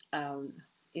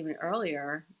even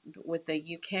earlier with the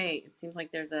UK. It seems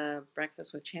like there's a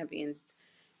Breakfast with Champions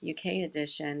UK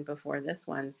edition before this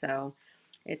one. So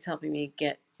it's helping me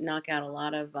knock out a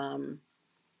lot of,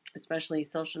 especially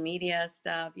social media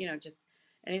stuff, you know, just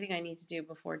anything I need to do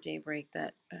before daybreak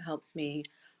that helps me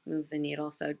move the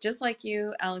needle. So just like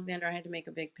you, Alexander, I had to make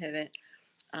a big pivot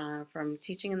from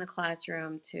teaching in the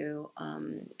classroom to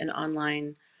an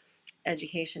online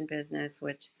education business,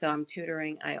 so I'm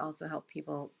tutoring. I also help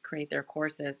people create their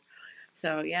courses.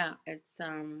 So yeah, it's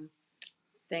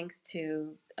thanks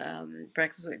to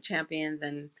Breakfast with Champions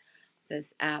and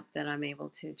this app that I'm able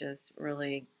to just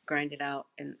really grind it out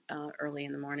early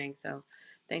in the morning. So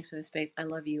thanks for the space. I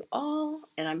love you all,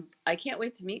 and I can't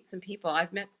wait to meet some people.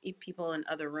 I've met people in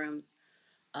other rooms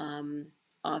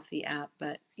off the app,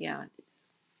 but yeah,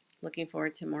 looking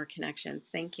forward to more connections.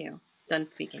 Thank you. Done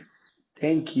speaking.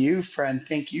 Thank you, friend.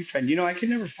 Thank you, friend. You know, I can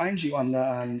never find you on the,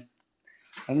 I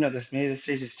don't know this, maybe the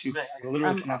stage is too big. I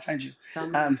literally cannot find you.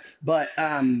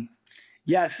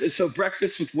 Yes, so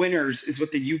Breakfast with Winners is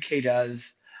what the UK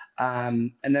does.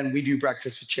 And then we do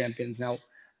Breakfast with Champions. Now,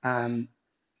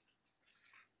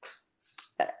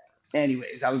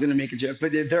 anyways, I was going to make a joke,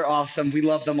 but they're awesome. We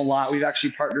love them a lot. We've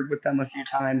actually partnered with them a few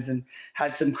times and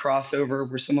had some crossover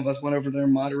where some of us went over there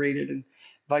and moderated.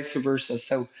 vice versa.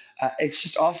 So it's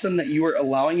just awesome that you are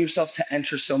allowing yourself to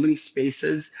enter so many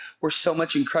spaces where so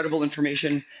much incredible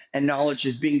information and knowledge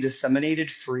is being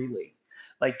disseminated freely.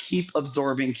 Like, keep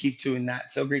absorbing, keep doing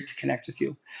that. So great to connect with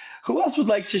you. Who else would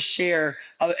like to share?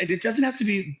 And it doesn't have to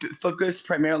be focused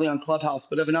primarily on Clubhouse,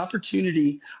 but of an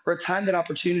opportunity or a time that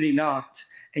opportunity knocked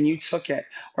and you took it.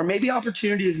 Or maybe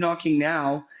opportunity is knocking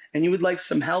now and you would like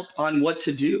some help on what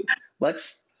to do.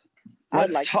 Let's I would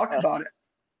let's like to talk go. about it.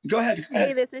 Go ahead. Go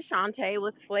Hey, ahead. this is Shantae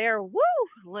with Flair. Woo!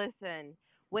 Listen,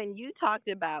 when you talked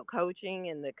about coaching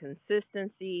and the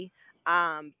consistency,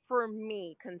 for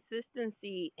me,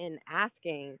 consistency in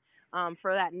asking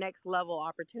for that next level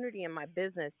opportunity in my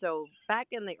business. So back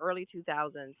in the early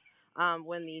 2000s,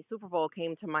 when the Super Bowl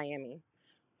came to Miami,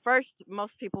 first,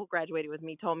 most people who graduated with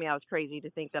me told me I was crazy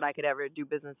to think that I could ever do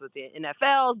business with the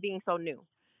NFL being so new.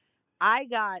 I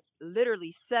got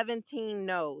literally 17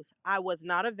 no's. I was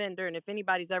not a vendor, and if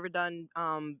anybody's ever done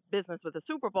business with a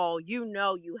Super Bowl, you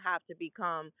know you have to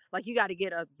become like you got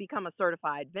to become a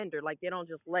certified vendor. Like they don't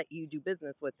just let you do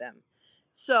business with them.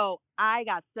 So I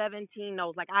got 17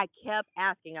 no's. Like I kept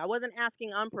asking. I wasn't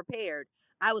asking unprepared.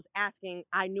 I was asking.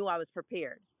 I knew I was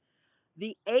prepared.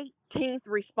 The 18th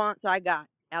response I got,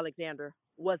 Alexander,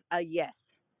 was a yes.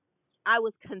 I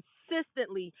was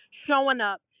consistently showing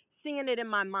up, seeing it in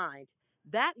my mind.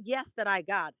 That yes that I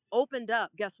got opened up,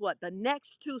 guess what? The next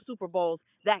two Super Bowls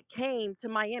that came to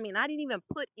Miami, and I didn't even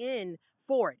put in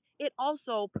for it. It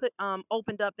also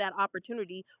opened up that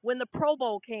opportunity when the Pro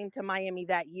Bowl came to Miami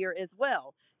that year as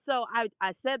well. So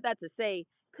I said that to say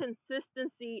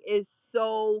consistency is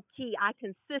so key. I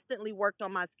consistently worked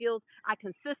on my skills. I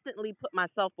consistently put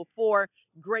myself before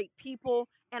great people,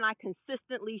 and I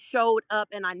consistently showed up,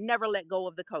 and I never let go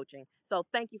of the coaching. So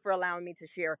thank you for allowing me to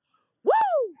share. Woo!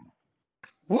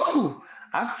 Whoa,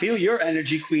 I feel your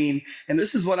energy, Queen. And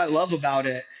this is what I love about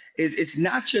it is it's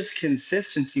not just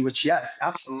consistency, which yes,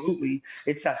 absolutely.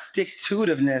 It's that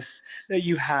stick-to-itiveness that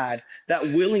you had, that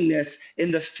willingness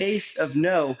in the face of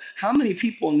no. How many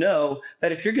people know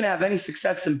that if you're going to have any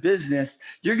success in business,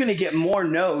 you're going to get more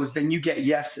no's than you get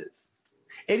yeses?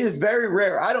 It is very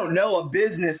rare. I don't know a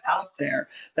business out there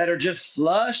that are just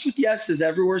flushed with yeses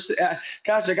everywhere.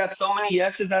 Gosh, I got so many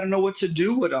yeses, I don't know what to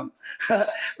do with them.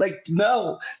 Like,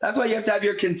 no, that's why you have to have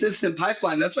your consistent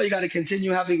pipeline. That's why you got to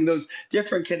continue having those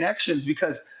different connections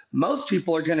because most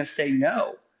people are going to say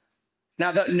no.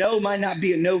 Now, that no might not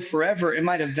be a no forever. It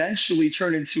might eventually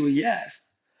turn into a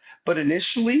yes. But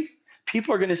initially,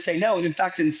 people are going to say no. And in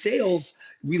fact, in sales,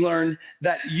 we learned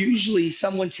that usually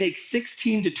someone takes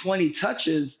 16 to 20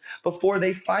 touches before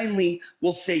they finally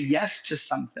will say yes to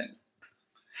something.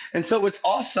 And so it's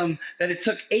awesome that it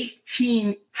took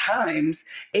 18 times,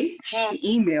 18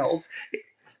 emails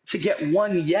to get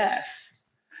one yes.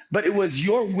 But it was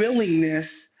your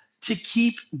willingness to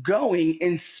keep going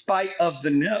in spite of the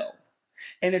no.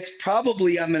 And it's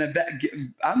probably I'm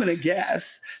gonna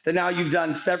guess that now you've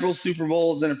done several Super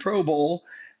Bowls and a Pro Bowl,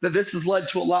 that this has led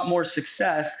to a lot more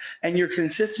success, and your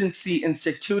consistency and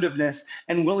stick-to-itiveness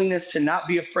and willingness to not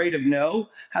be afraid of no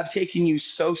have taken you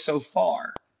so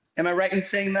far. Am I right in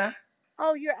saying that?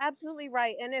 Oh, you're absolutely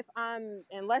right. And if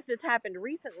unless it's happened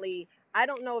recently, I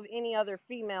don't know of any other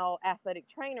female athletic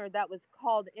trainer that was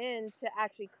called in to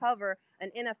actually cover an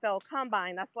NFL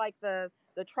combine. That's like the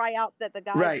tryouts that the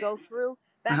guys Right. go through.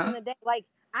 Back in Uh-huh. the day, like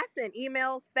I sent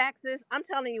emails, faxes. I'm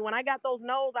telling you, when I got those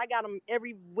no's, I got them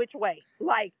every which way.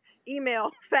 Like email,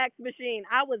 fax machine.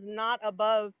 I was not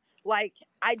above. Like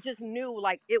I just knew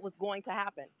like it was going to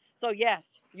happen. So yes,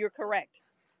 you're correct.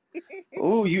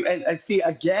 Oh, you and see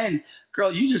again,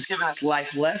 girl, you just given us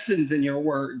life lessons in your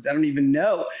words. I don't even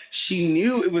know. She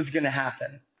knew it was going to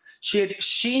happen.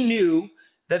 She knew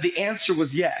that the answer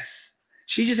was yes.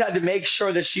 She just had to make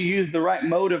sure that she used the right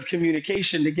mode of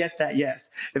communication to get that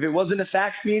yes. If it wasn't a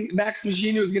fax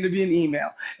machine, it was going to be an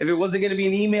email. If it wasn't going to be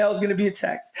an email, it was going to be a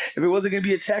text. If it wasn't going to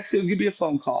be a text, it was going to be a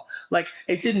phone call. Like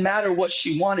it didn't matter what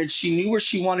she wanted. She knew where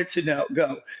she wanted to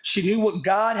go. She knew what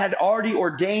God had already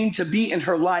ordained to be in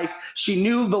her life. She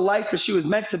knew the life that she was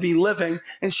meant to be living,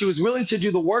 and she was willing to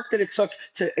do the work that it took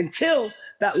to until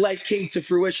that life came to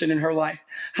fruition in her life.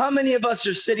 How many of us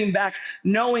are sitting back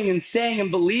knowing and saying and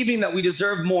believing that we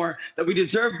deserve more, that we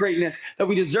deserve greatness, that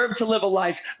we deserve to live a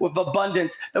life with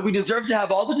abundance, that we deserve to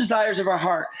have all the desires of our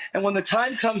heart, and when the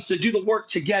time comes to do the work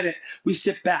to get it, we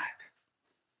sit back.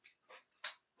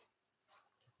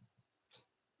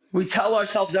 We tell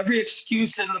ourselves every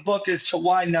excuse in the book as to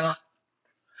why not.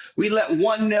 We let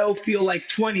one no feel like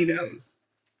 20 no's.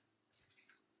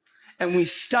 And we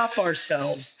stop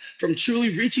ourselves from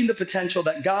truly reaching the potential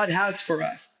that God has for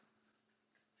us.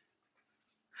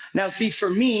 Now, see, for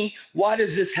me, why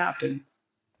does this happen?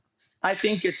 I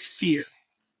think it's fear.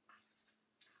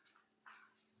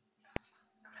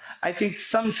 I think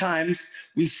sometimes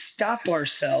we stop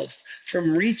ourselves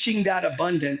from reaching that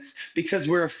abundance because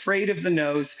we're afraid of the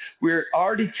no's. We're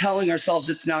already telling ourselves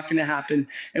it's not going to happen.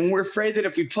 And we're afraid that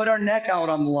if we put our neck out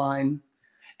on the line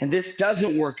and this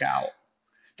doesn't work out,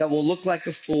 that we'll look like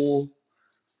a fool,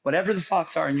 whatever the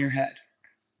thoughts are in your head.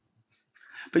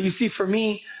 But you see, for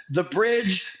me, the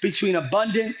bridge between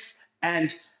abundance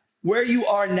and where you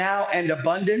are now and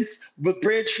abundance, the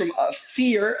bridge from a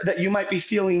fear that you might be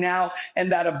feeling now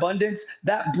and that abundance,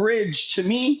 that bridge to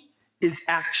me is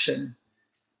action,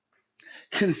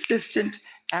 consistent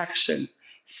action,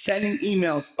 sending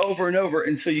emails over and over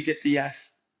until you get the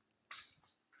yes,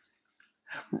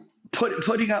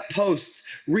 putting up posts,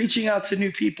 reaching out to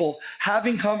new people,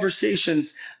 having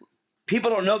conversations. People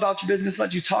don't know about your business.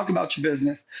 Let you talk about your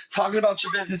business. Talking about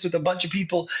your business with a bunch of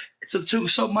people.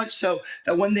 So much so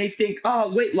that when they think,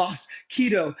 oh, weight loss,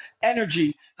 keto,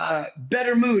 energy,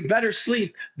 better mood, better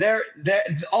sleep,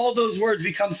 all those words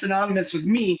become synonymous with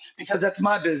me because that's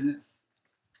my business.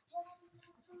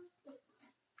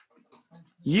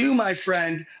 You, my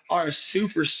friend, are a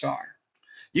superstar.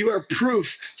 You are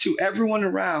proof to everyone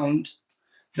around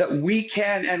that we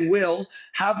can and will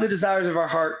have the desires of our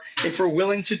heart if we're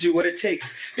willing to do what it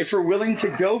takes. If we're willing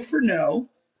to go for no,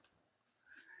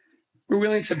 we're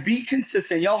willing to be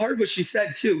consistent. Y'all heard what she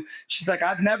said too. She's like,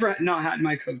 I've never not had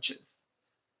my coaches.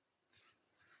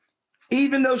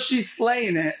 Even though she's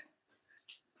slaying it,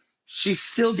 she's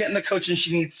still getting the coaching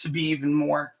she needs to be even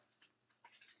more.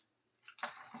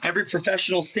 Every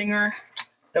professional singer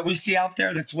that we see out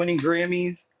there that's winning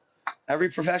Grammys, every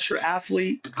professional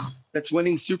athlete that's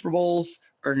winning Super Bowls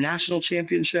or national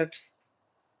championships,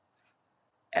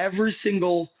 every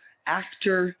single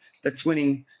actor that's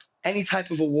winning any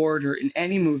type of award or in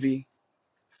any movie,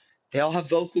 they all have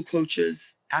vocal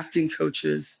coaches, acting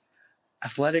coaches,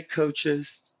 athletic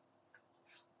coaches.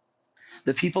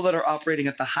 The people that are operating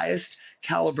at the highest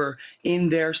caliber in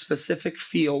their specific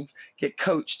field get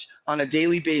coached on a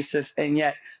daily basis, and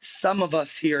yet some of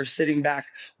us here are sitting back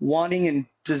wanting and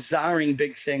desiring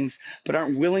big things, but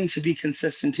aren't willing to be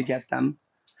consistent to get them,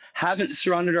 haven't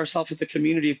surrounded ourselves with a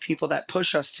community of people that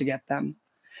push us to get them,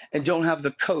 and don't have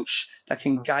the coach that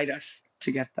can guide us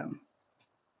to get them.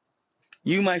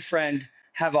 You, my friend,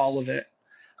 have all of it.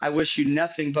 I wish you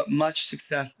nothing but much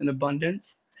success and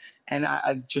abundance. And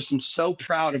I just am so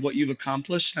proud of what you've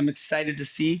accomplished. I'm excited to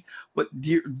see what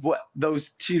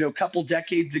those couple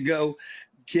decades ago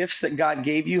gifts that God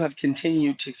gave you have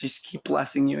continued to just keep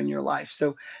blessing you in your life.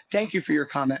 So thank you for your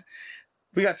comment.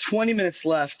 We got 20 minutes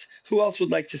left. Who else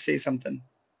would like to say something?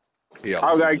 Yeah,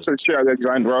 I would like to share,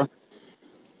 Alexandra.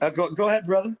 Go ahead,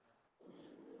 brother.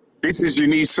 This is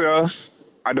Unisa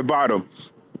at the bottom.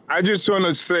 I just want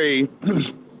to say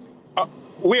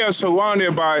we are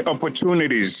surrounded by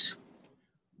opportunities,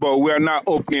 but we are not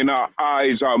opening our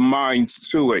eyes, our minds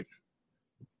to it.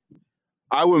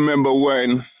 I remember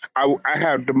when I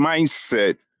had the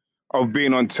mindset of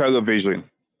being on television.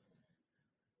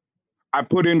 I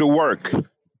put in the work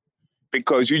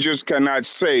because you just cannot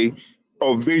say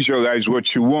or visualize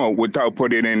what you want without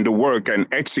putting in the work and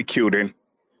executing.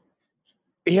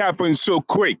 It happened so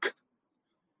quick.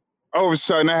 All of a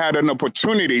sudden, I had an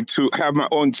opportunity to have my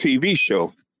own TV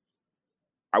show.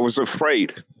 I was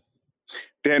afraid.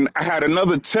 Then I had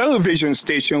another television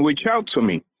station reach out to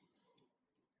me.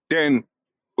 Then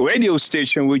radio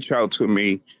station reach out to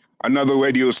me, another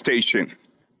radio station.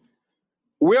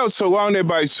 We are surrounded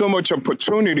by so much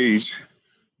opportunities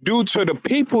due to the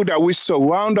people that we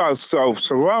surround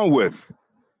ourselves around with.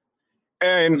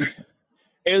 And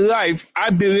in life, I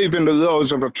believe in the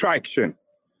laws of attraction.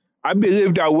 I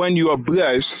believe that when you are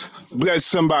blessed, bless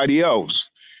somebody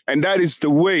else. And that is the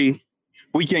way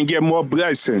we can get more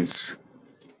blessings.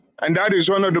 And that is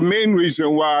one of the main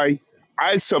reasons why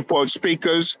I support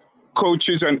speakers,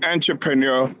 coaches, and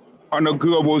entrepreneurs on a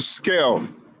global scale.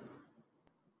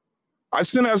 As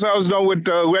soon as I was done with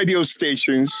the radio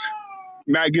stations,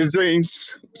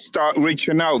 magazines start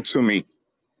reaching out to me.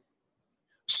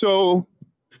 So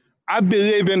I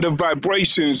believe in the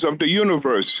vibrations of the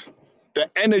universe. The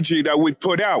energy that we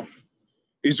put out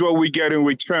is what we get in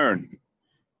return.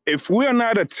 If we're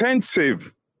not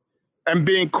attentive and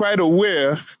being quite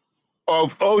aware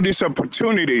of all these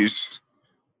opportunities,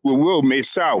 we will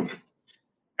miss out.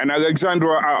 And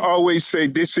Alexandra, I always say,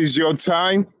 this is your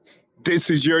time. This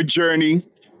is your journey.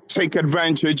 Take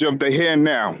advantage of the here and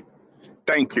now.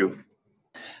 Thank you.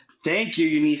 Thank you,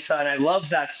 Unisa. And I love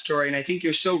that story. And I think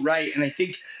you're so right. And I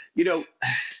think, you know,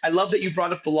 I love that you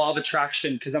brought up the law of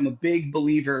attraction because I'm a big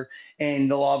believer in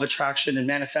the law of attraction and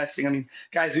manifesting. I mean,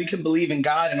 guys, we can believe in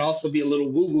God and also be a little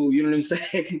woo woo. You know what I'm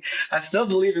saying? I still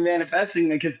believe in manifesting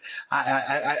because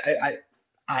I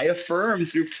affirm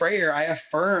through prayer.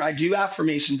 I do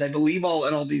affirmations. I believe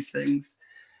in all these things.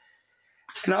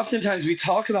 And oftentimes we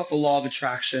talk about the law of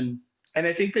attraction. And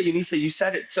I think that Unisa, you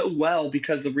said it so well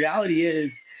because the reality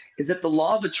is that the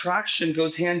law of attraction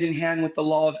goes hand in hand with the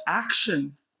law of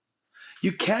action.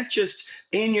 You can't just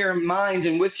in your mind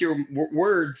and with your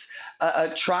words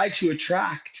try to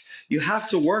attract. You have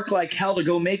to work like hell to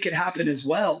go make it happen as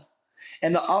well.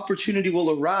 And the opportunity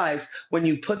will arise when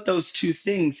you put those two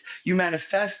things. You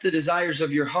manifest the desires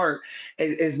of your heart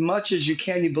as much as you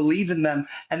can. You believe in them,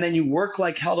 and then you work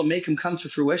like hell to make them come to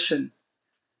fruition.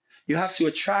 You have to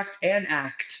attract and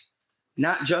act,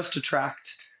 not just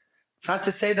attract. It's not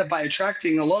to say that by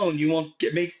attracting alone you won't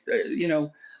make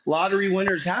lottery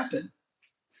winners happen,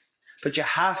 but you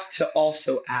have to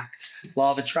also act.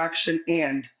 Law of attraction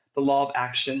and the law of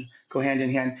action go hand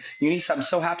in hand. Eunice, I'm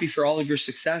so happy for all of your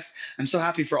success. I'm so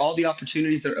happy for all the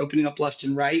opportunities that are opening up left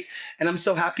and right. And I'm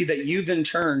so happy that you've in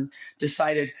turn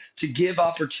decided to give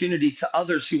opportunity to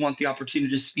others who want the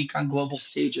opportunity to speak on global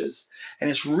stages. And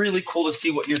it's really cool to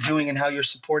see what you're doing and how you're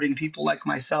supporting people like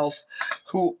myself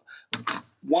who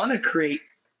want to create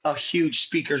a huge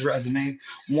speaker's resume,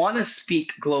 want to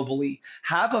speak globally,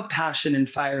 have a passion and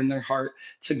fire in their heart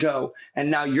to go.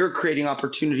 And now you're creating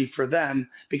opportunity for them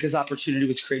because opportunity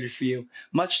was created for you.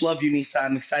 Much love, Unisa.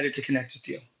 I'm excited to connect with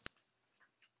you.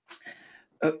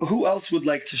 Who else would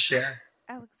like to share?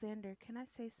 Alexander, can I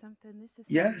say something? This is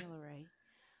Yes, Sonia LeRae.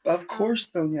 of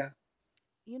course, Sonia.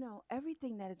 You know,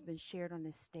 everything that has been shared on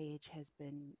this stage has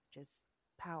been just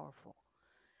powerful.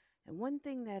 And one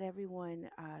thing that everyone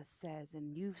says,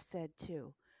 and you've said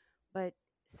too, but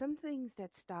some things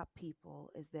that stop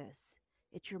people is this: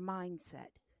 it's your mindset.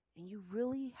 And you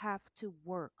really have to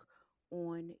work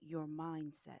on your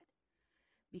mindset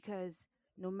because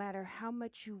no matter how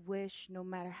much you wish, no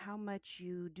matter how much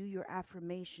you do your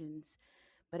affirmations,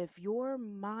 but if your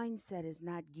mindset is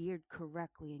not geared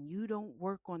correctly and you don't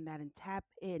work on that and tap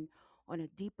in on a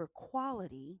deeper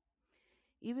quality,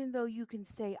 even though you can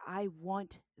say I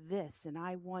want this and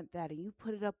I want that and you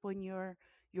put it up on your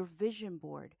vision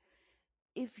board,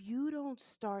 if you don't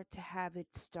start to have it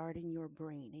start in your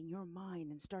brain, in your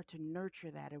mind, and start to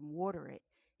nurture that and water it,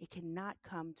 it cannot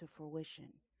come to fruition.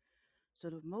 So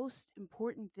the most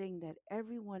important thing that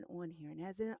everyone on here, and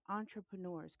as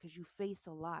entrepreneurs, because you face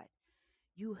a lot,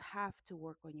 you have to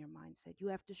work on your mindset. You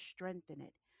have to strengthen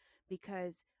it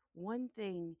because one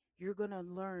thing you're going to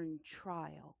learn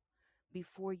trial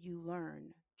before you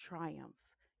learn triumph.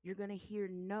 You're going to hear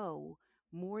no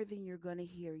more than you're going to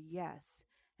hear yes.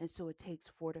 And so it takes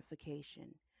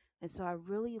fortification. And so I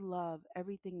really love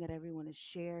everything that everyone has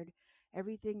shared,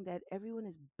 everything that everyone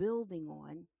is building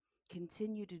on.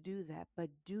 Continue to do that, but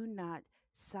do not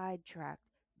sidetrack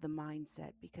the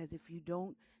mindset because if you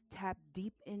don't tap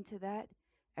deep into that,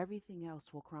 everything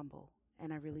else will crumble.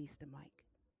 And I release the mic.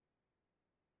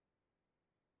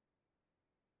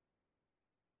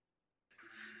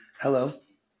 Hello.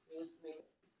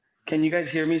 Can you guys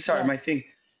hear me? Sorry, my Yes. thing.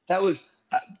 That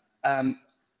um,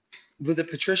 was it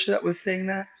Patricia that was saying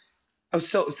that? Oh,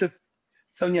 so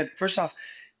Sonia, first off,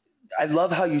 I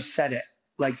love how you said it,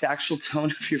 like the actual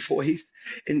tone of your voice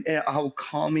and how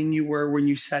calming you were when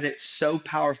you said it. So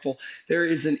powerful. There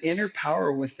is an inner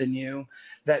power within you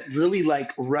that really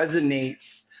like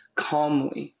resonates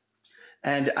calmly.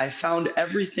 And I found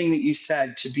everything that you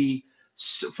said to be,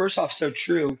 first off, so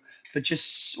true, but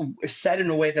just said in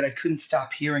a way that I couldn't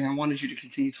stop hearing. I wanted you to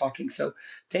continue talking. So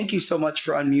thank you so much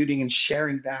for unmuting and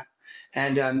sharing that.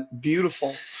 And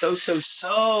beautiful. So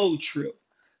true.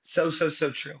 So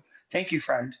true. Thank you,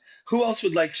 friend. Who else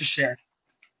would like to share?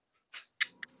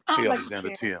 Hey, I'd like to Alexander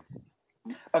share. TM.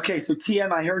 Okay, so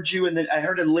TM, I heard you, and then I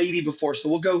heard a lady before. So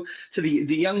we'll go to the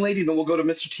young lady, then we'll go to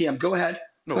Mr. TM. Go ahead.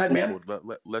 No, Go ahead, go ma'am. for it.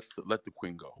 Let the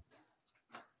queen go.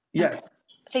 Okay. Yes.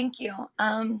 Thank you.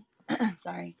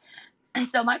 Sorry.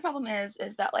 So my problem is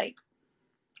that like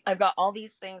I've got all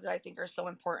these things that I think are so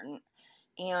important,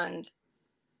 and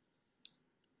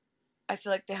I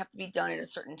feel like they have to be done in a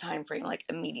certain time frame, like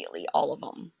immediately, all of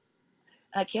them.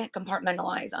 And I can't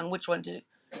compartmentalize on which one to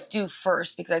do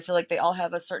first because I feel like they all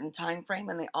have a certain time frame,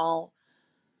 and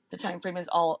the time frame is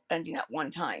all ending at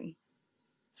one time.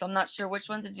 So I'm not sure which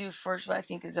one to do first, but I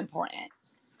think is important.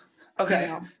 You Okay.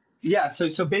 know. Yeah.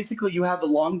 So basically, you have a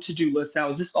long to-do list now.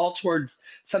 Is this all towards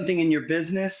something in your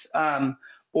business,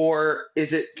 or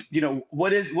is it,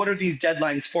 what are these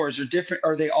deadlines for?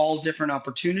 Are they all different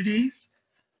opportunities?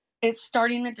 It's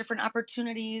starting at different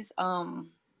opportunities,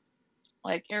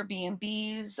 like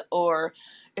Airbnbs, or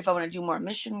if I want to do more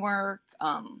mission work.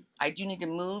 I do need to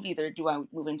move. Either do I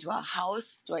move into a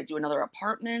house? Do I do another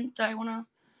apartment that I want to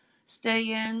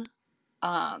stay in?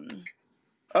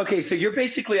 Okay, so you're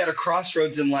basically at a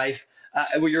crossroads in life,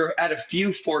 where you're at a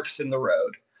few forks in the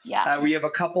road, Yeah. where you have a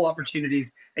couple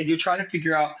opportunities, and you're trying to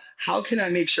figure out how can I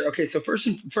make sure. Okay, so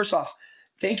first off,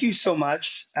 thank you so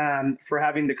much, for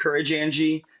having the courage,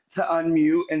 Angie, to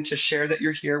unmute and to share that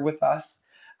you're here with us.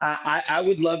 I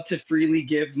would love to freely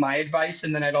give my advice,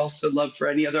 and then I'd also love for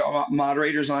any other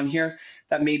moderators on here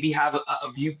that maybe have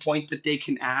a viewpoint that they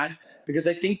can add, because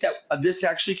I think that this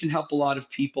actually can help a lot of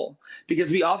people, because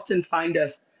we often find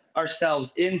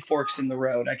ourselves in forks in the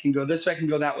road. I can go this way, I can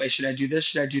go that way. Should I do this?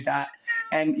 Should I do that?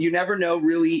 And you never know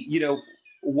really,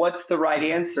 what's the right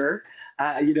answer.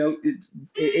 I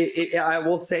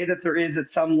will say that there is at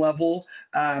some level,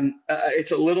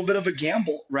 it's a little bit of a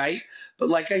gamble, right? But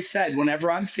like I said,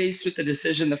 whenever I'm faced with a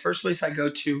decision, the first place I go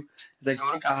to is I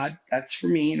go to God. That's for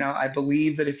me. Now, I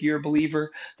believe that if you're a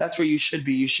believer, that's where you should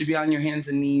be. You should be on your hands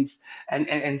and knees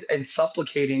and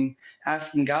supplicating,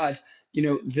 asking God,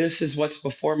 this is what's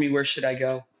before me. Where should I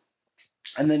go?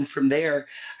 And then from there,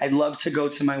 I'd love to go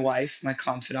to my wife, my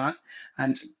confidant,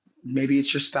 and maybe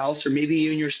it's your spouse, or maybe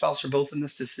you and your spouse are both in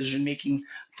this decision-making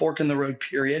fork in the road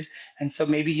period. And so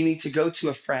maybe you need to go to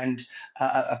a friend,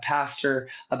 a pastor,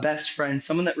 a best friend,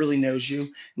 someone that really knows you,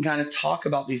 and kind of talk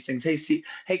about these things.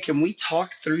 Hey, can we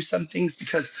talk through some things?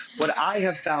 Because what I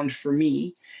have found for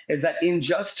me is that in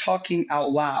just talking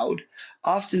out loud,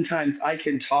 oftentimes I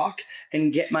can talk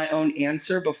and get my own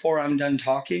answer before I'm done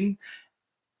talking.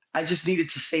 I just needed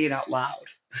to say it out loud.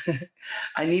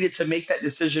 I needed to make that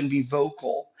decision be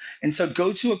vocal. And so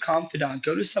go to a confidant,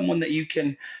 go to someone that you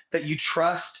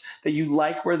trust, that you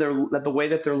like the way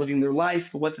that they're living their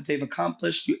life, what that they've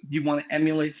accomplished. You want to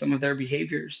emulate some of their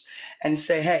behaviors and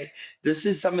say, hey, this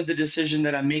is some of the decision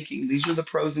that I'm making. These are the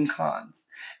pros and cons.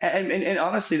 And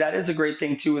honestly, that is a great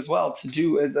thing too, as well, to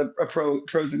do as a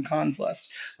pros and cons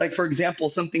list. Like, for example,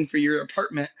 something for your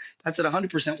apartment, that's at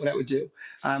 100% what I would do.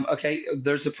 Okay,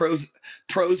 there's the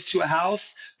pros to a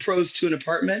house, pros to an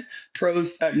apartment,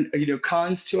 cons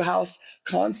to a house,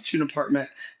 cons to an apartment,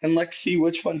 and let's see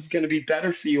which one's going to be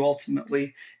better for you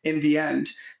ultimately in the end.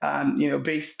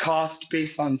 Based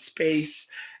on space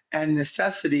and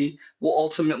necessity will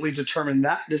ultimately determine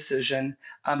that decision.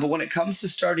 But when it comes to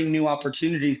starting new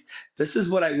opportunities, this is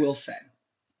what I will say.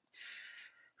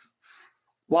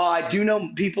 While I do know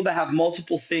people that have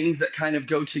multiple things that kind of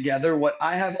go together, what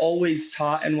I have always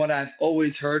taught and what I've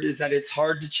always heard is that it's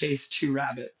hard to chase two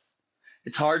rabbits.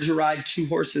 It's hard to ride two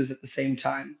horses at the same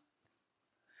time.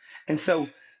 And so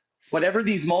whatever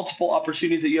these multiple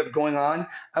opportunities that you have going on,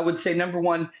 I would say, number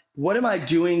one, what am I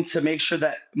doing to make sure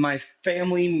that my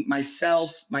family,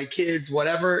 myself, my kids,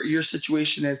 whatever your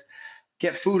situation is,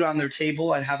 get food on their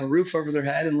table and have a roof over their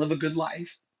head and live a good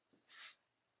life?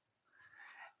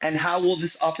 And how will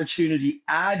this opportunity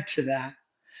add to that?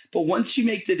 But once you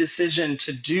make the decision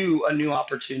to do a new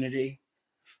opportunity,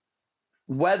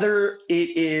 whether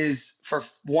it is for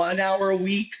 1 hour a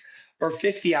week or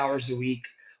 50 hours a week,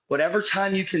 whatever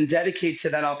time you can dedicate to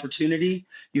that opportunity,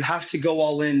 you have to go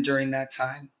all in during that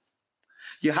time.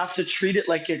 You have to treat it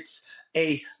like it's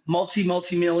a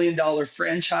multi-million dollar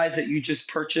franchise that you just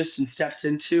purchased and stepped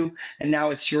into, and now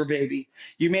it's your baby.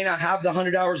 You may not have the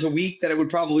 100 hours a week that it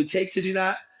would probably take to do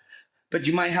that, but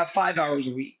you might have 5 hours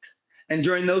a week. And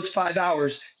during those 5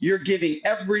 hours, you're giving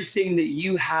everything that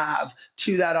you have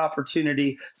to that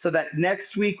opportunity, so that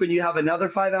next week when you have another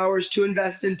 5 hours to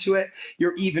invest into it,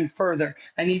 you're even further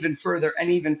and even further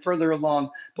and even further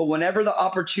along. But whenever the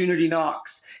opportunity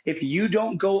knocks, if you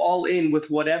don't go all in with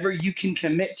whatever you can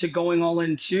commit to going all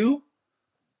into,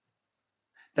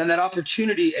 then that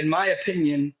opportunity, in my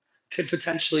opinion, could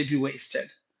potentially be wasted.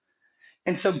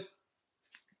 And so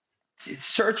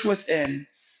search within.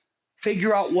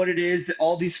 Figure out what it is that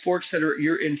all these forks that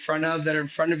you're in front of, that are in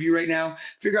front of you right now.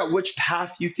 Figure out which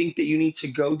path you think that you need to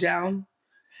go down.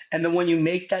 And then when you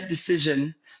make that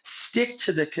decision, stick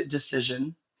to the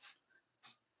decision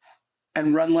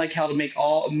and run like hell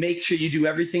to make sure you do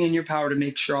everything in your power to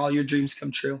make sure all your dreams come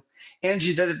true.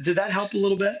 Angie, did that help a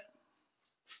little bit?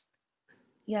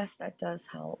 Yes, that does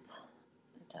help.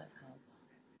 It does help.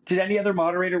 Did any other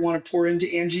moderator want to pour into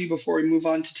Angie before we move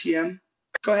on to TM?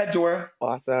 Go ahead, Dora.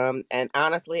 Awesome. And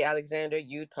honestly, Alexander,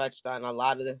 you touched on a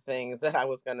lot of the things that I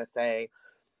was going to say.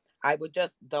 I would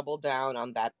just double down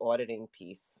on that auditing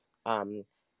piece.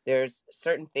 There's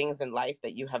certain things in life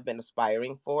that you have been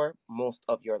aspiring for most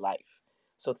of your life.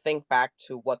 So think back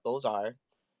to what those are,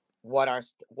 what are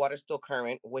still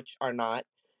current, which are not,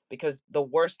 because the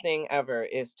worst thing ever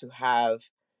is to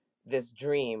have this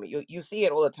dream. You see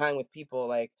it all the time with people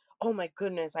like, "Oh my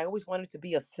goodness, I always wanted to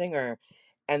be a singer."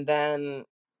 And then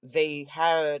they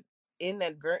had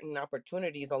inadvertent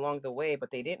opportunities along the way, but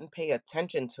they didn't pay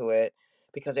attention to it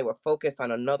because they were focused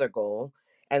on another goal.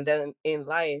 And then in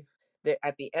life,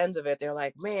 at the end of it, they're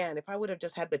like, "Man, if I would have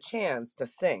just had the chance to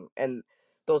sing." And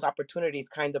those opportunities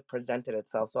kind of presented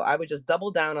itself. So I would just double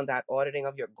down on that auditing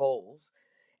of your goals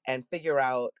and figure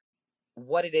out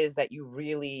what it is that you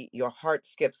really, your heart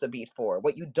skips a beat for,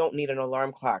 what you don't need an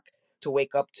alarm clock to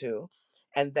wake up to.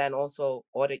 And then also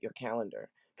audit your calendar,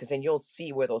 because then you'll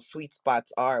see where those sweet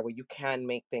spots are where you can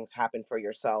make things happen for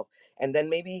yourself. And then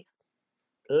maybe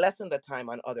lessen the time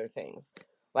on other things.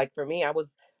 Like for me, I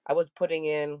was putting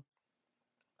in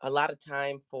a lot of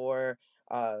time for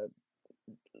uh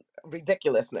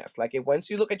ridiculousness. Like once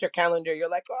you look at your calendar, you're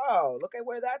like, oh, look at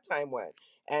where that time went.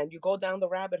 And you go down the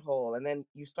rabbit hole, and then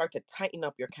you start to tighten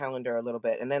up your calendar a little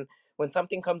bit. And then when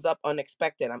something comes up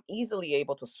unexpected, I'm easily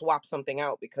able to swap something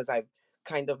out because I've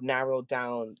kind of narrowed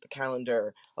down the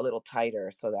calendar a little tighter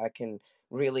so that I can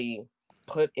really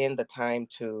put in the time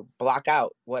to block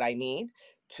out what I need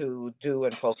to do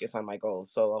and focus on my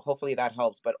goals. So hopefully that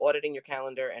helps. But auditing your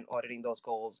calendar and auditing those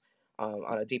goals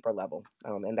on a deeper level.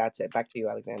 And that's it. Back to you,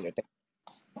 Alexander.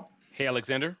 Hey,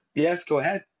 Alexander. Yes, go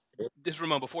ahead. This is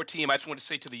Ramon. Before TM, I just want to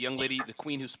say to the young lady, the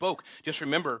queen who spoke, just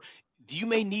remember, you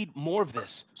may need more of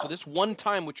this. So this one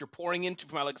time, which you're pouring into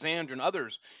from Alexander and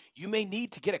others, you may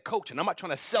need to get a coach. And I'm not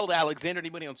trying to sell to Alexander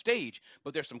anybody on stage,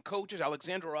 but there's some coaches,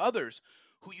 Alexander or others,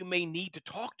 who you may need to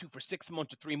talk to for 6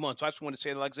 months or 3 months. So I just want to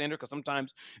say to Alexander, because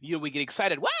sometimes we get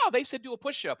excited. Wow, they said do a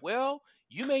push-up. Well,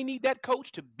 you may need that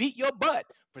coach to beat your butt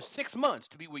for 6 months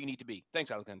to be where you need to be. Thanks,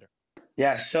 Alexander.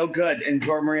 Yeah, so good. And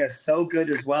Dora Maria, so good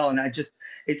as well. And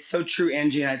it's so true,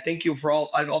 Angie. And I thank you for all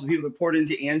the people that poured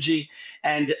into Angie.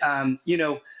 And, when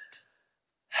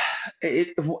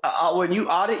you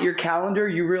audit your calendar,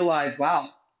 you realize, wow,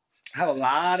 I have a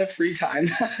lot of free time.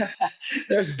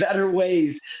 There's better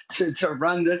ways to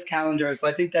run this calendar. So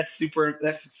I think that's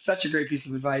such a great piece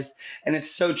of advice. And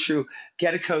it's so true.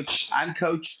 Get a coach. I'm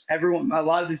coached. Everyone, a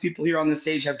lot of these people here on the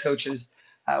stage have coaches.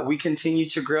 We continue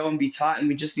to grow and be taught, and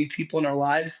we just need people in our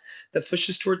lives that push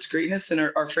us towards greatness and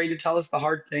are afraid to tell us the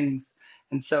hard things.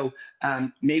 And so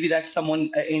maybe that's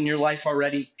someone in your life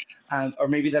already, or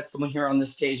maybe that's someone here on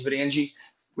this stage. But Angie,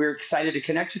 we're excited to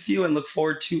connect with you and look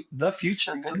forward to the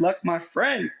future. Good luck, my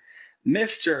friend,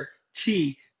 Mr.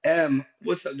 TM.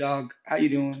 What's up, dog? How you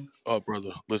doing? Oh,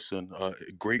 brother, listen,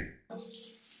 great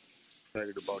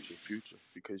excited about your future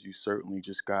because you certainly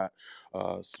just got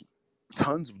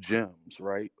tons of gems,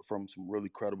 right, from some really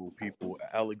credible people.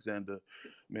 Alexander,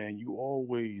 man, you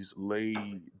always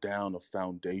lay down a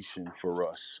foundation for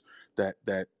us that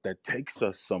takes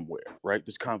us somewhere, right?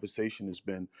 This conversation has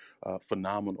been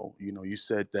phenomenal. You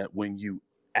said that when you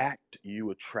act, you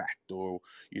attract, or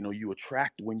you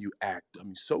attract when you act. I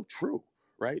mean, so true.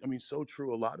 Right? I mean, so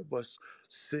true. A lot of us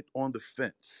sit on the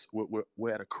fence.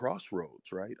 We're at a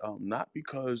crossroads, right? Not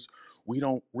because we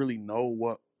don't really know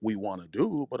what we want to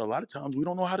do, but a lot of times we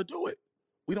don't know how to do it.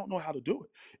 We don't know how to do it.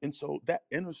 And so that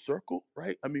inner circle,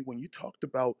 right? I mean, when you talked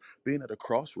about being at a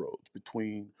crossroads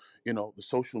between, the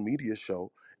social media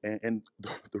show and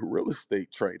the real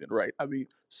estate trading, right? I mean,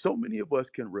 so many of us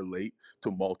can relate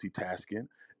to multitasking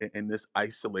in this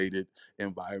isolated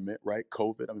environment, right?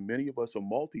 COVID. I mean, many of us are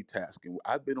multitasking.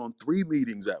 I've been on 3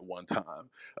 meetings at one time.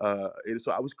 And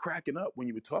so I was cracking up when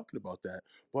you were talking about that.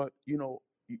 But, you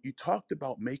talked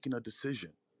about making a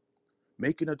decision,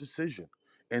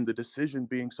 and the decision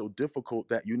being so difficult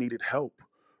that you needed help,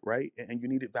 right? And you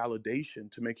needed validation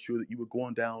to make sure that you were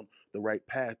going down the right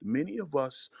path. Many of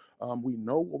us, we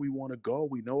know where we want to go,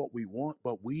 we know what we want,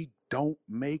 but we don't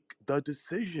make the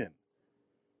decision.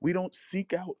 We don't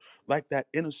seek out like that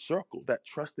inner circle, that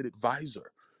trusted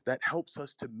advisor that helps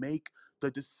us to make the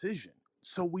decision.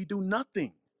 So we do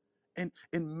nothing. And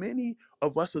many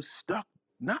of us are stuck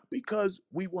not because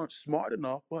we weren't smart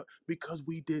enough, but because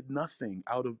we did nothing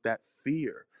out of that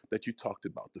fear that you talked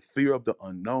about, the fear of the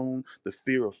unknown, the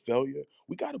fear of failure.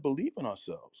 We got to believe in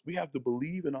ourselves. We have to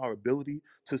believe in our ability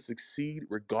to succeed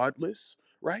regardless,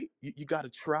 right? You got to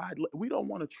try. We don't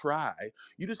want to try.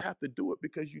 You just have to do it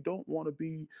because you don't want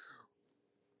to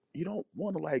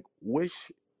like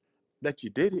wish that you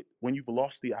did it when you've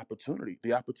lost the opportunity.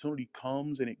 The opportunity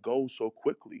comes and it goes so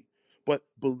quickly. But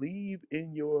believe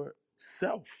in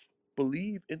yourself.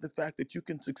 Believe in the fact that you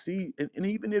can succeed. And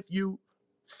even if you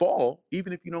fall,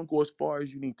 even if you don't go as far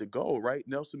as you need to go, right?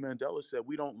 Nelson Mandela said,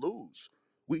 we don't lose.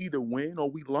 We either win or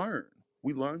we learn.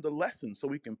 We learn the lesson so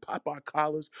we can pop our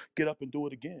collars, get up and do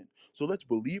it again. So let's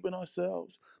believe in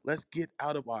ourselves. Let's get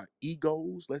out of our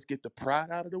egos. Let's get the pride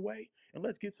out of the way. And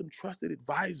let's get some trusted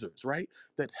advisors, right?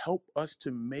 That help us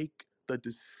to make the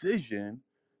decision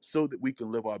so that we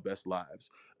can live our best lives.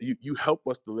 You help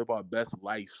us to live our best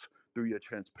life through your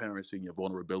transparency and your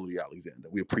vulnerability, Alexander.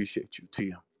 We appreciate you,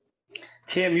 Tia.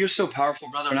 Tim, you're so powerful,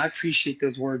 brother, and I appreciate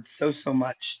those words so, so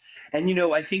much. And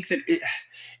I think that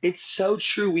it's so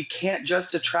true. We can't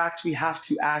just attract, we have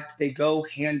to act. They go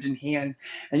hand in hand.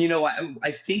 And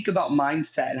I think about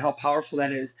mindset and how powerful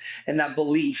that is and that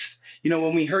belief.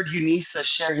 When we heard Unisa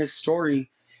share his story,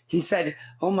 he said,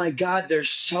 "Oh my God, there's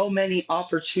so many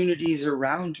opportunities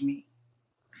around me."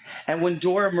 And when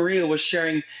Dora Maria was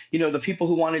sharing, the people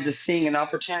who wanted to sing and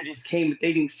opportunities came, but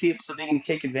they didn't see it, so they didn't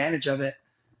take advantage of it.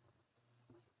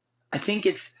 I think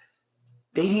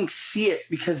they didn't see it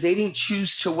because they didn't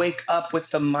choose to wake up with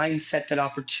the mindset that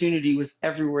opportunity was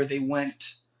everywhere they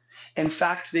went. In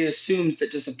fact, they assumed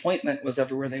that disappointment was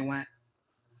everywhere they went.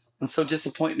 And so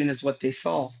disappointment is what they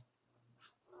saw.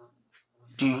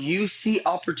 Do you see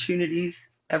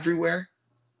opportunities everywhere?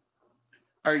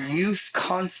 Are you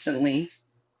constantly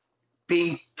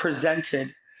being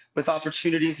presented with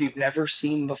opportunities you've never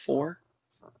seen before?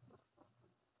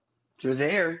 They're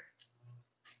there.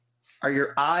 Are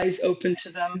your eyes open to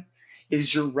them?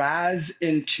 Is your RAS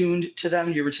in tuned to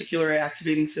them, your reticular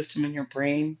activating system in your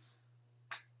brain?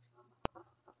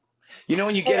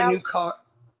 When you Hey, get a new car,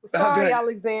 go sorry, ahead.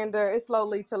 Alexander. It's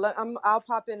slowly to let. I'll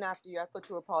pop in after you. I thought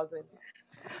you were pausing.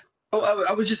 Oh,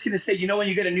 I was just going to say, when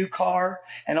you get a new car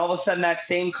and all of a sudden that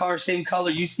same car, same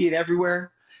color, you see it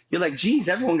everywhere. You're like, geez,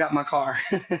 everyone got my car.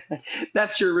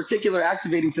 That's your reticular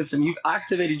activating system. You've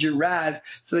activated your RAS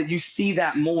so that you see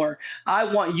that more.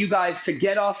 I want you guys to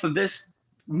get off of this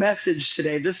message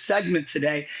today, this segment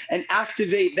today, and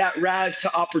activate that RAS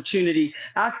to opportunity.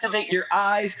 Activate your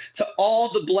eyes to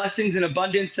all the blessings and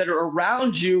abundance that are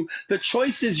around you. The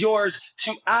choice is yours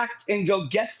to act and go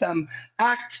get them.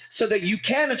 Act so that you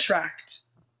can attract.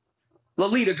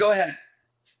 Lolita, go ahead.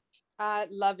 I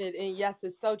love it. And yes,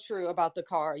 it's so true about the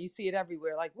car. You see it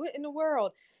everywhere. Like, what in the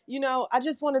world? I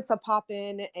just wanted to pop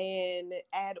in and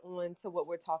add on to what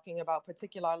we're talking about,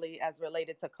 particularly as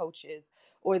related to coaches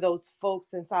or those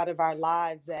folks inside of our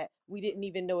lives that we didn't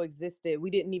even know existed. We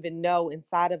didn't even know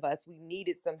inside of us. We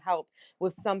needed some help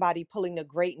with somebody pulling the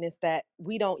greatness that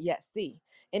we don't yet see.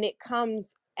 And it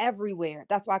comes everywhere.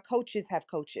 That's why coaches have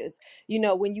coaches.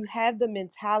 When you have the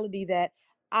mentality that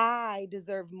I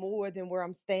deserve more than where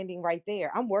I'm standing right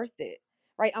there. I'm worth it,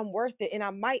 right? I'm worth it. And I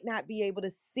might not be able to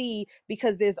see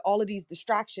because there's all of these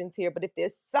distractions here. But if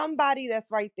there's somebody that's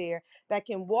right there that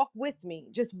can walk with me,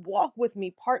 just walk with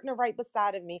me, partner right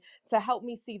beside of me to help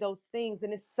me see those things.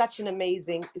 And it's such an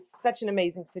amazing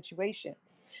situation.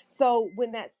 So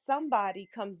when that somebody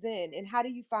comes in, and how do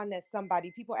you find that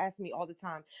somebody? People ask me all the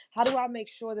time, how do I make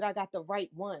sure that I got the right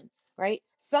one? Right?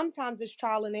 Sometimes it's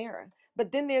trial and error.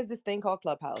 But then there's this thing called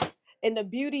Clubhouse. And the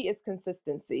beauty is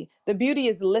consistency. The beauty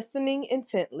is listening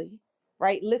intently,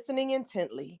 right? Listening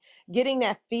intently, getting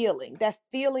that feeling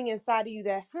inside of you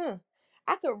that,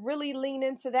 I could really lean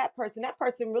into that person. That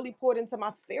person really poured into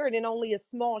my spirit in only a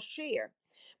small share.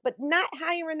 But not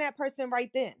hiring that person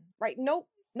right then, right? Nope,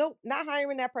 not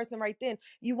hiring that person right then.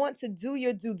 You want to do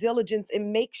your due diligence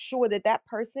and make sure that that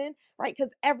person, right?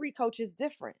 Because every coach is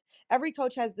different. Every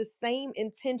coach has the same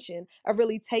intention of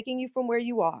really taking you from where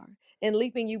you are and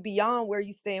leaping you beyond where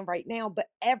you stand right now. But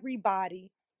everybody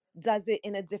does it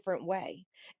in a different way.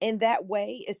 And that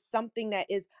way is something that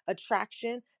is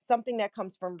attraction, something that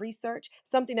comes from research,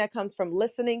 something that comes from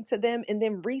listening to them and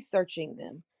then researching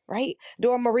them. Right?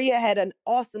 Dora Maria had an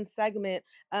awesome segment.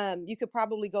 You could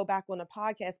probably go back on a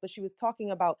podcast, but she was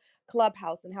talking about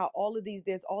Clubhouse and how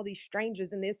there's all these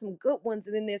strangers and there's some good ones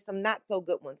and then there's some not so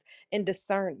good ones, and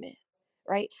discernment,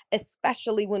 right?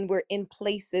 Especially when we're in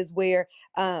places where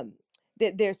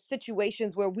there's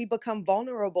situations where we become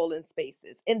vulnerable in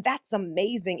spaces, and that's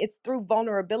amazing. It's through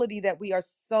vulnerability that we are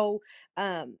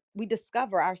we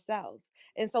discover ourselves.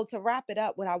 And so to wrap it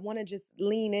up, what I want to just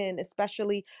lean in,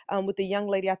 especially with the young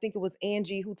lady, I think it was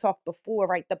Angie who talked before,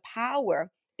 right? The power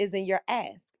is in your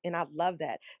ask. And I love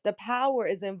that. The power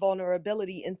is in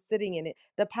vulnerability and sitting in it.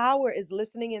 The power is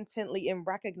listening intently and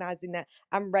recognizing that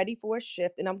I'm ready for a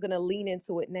shift and I'm going to lean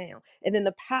into it now. And then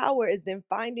the power is then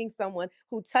finding someone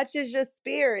who touches your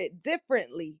spirit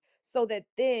differently so that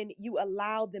then you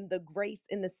allow them the grace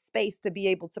and the space to be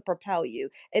able to propel you.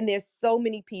 And there's so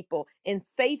many people in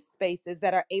safe spaces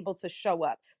that are able to show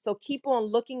up. So keep on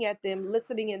looking at them,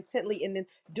 listening intently, and then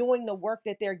doing the work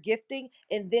that they're gifting,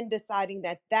 and then deciding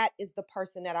that that is the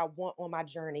person that I want on my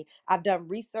journey. I've done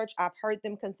research, I've heard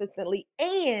them consistently,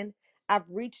 and I've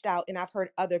reached out and I've heard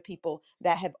other people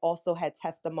that have also had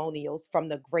testimonials from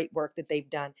the great work that they've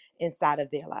done inside of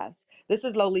their lives. This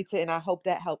is Lolita, and I hope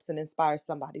that helps and inspires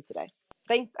somebody today.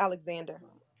 Thanks, Alexander.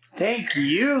 Thank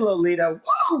you, Lolita.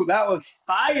 Whoa, that was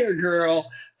fire,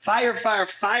 girl. Fire, fire,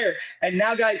 fire. And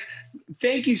now, guys,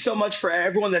 thank you so much for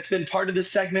everyone that's been part of this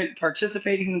segment,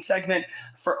 participating in the segment,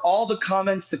 for all the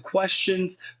comments, the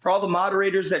questions, for all the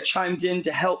moderators that chimed in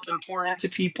to help and pour into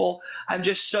people. I'm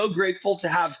just so grateful to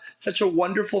have such a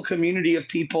wonderful community of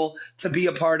people to be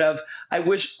a part of. I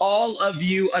wish all of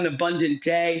you an abundant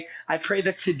day. I pray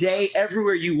that today,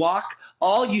 everywhere you walk,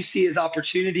 all you see is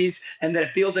opportunities, and that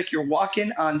it feels like you're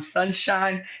walking on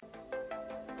sunshine.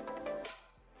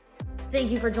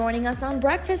 Thank you for joining us on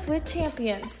Breakfast with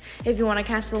Champions. If you want to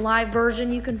catch the live version,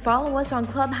 you can follow us on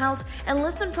Clubhouse and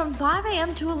listen from 5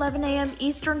 a.m. to 11 a.m.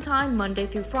 Eastern Time, Monday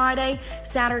through Friday,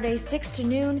 Saturdays 6 to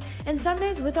noon, and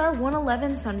Sundays with our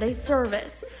 111 Sunday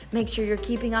service. Make sure you're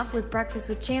keeping up with Breakfast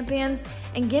with Champions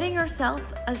and getting yourself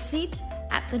a seat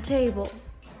at the table.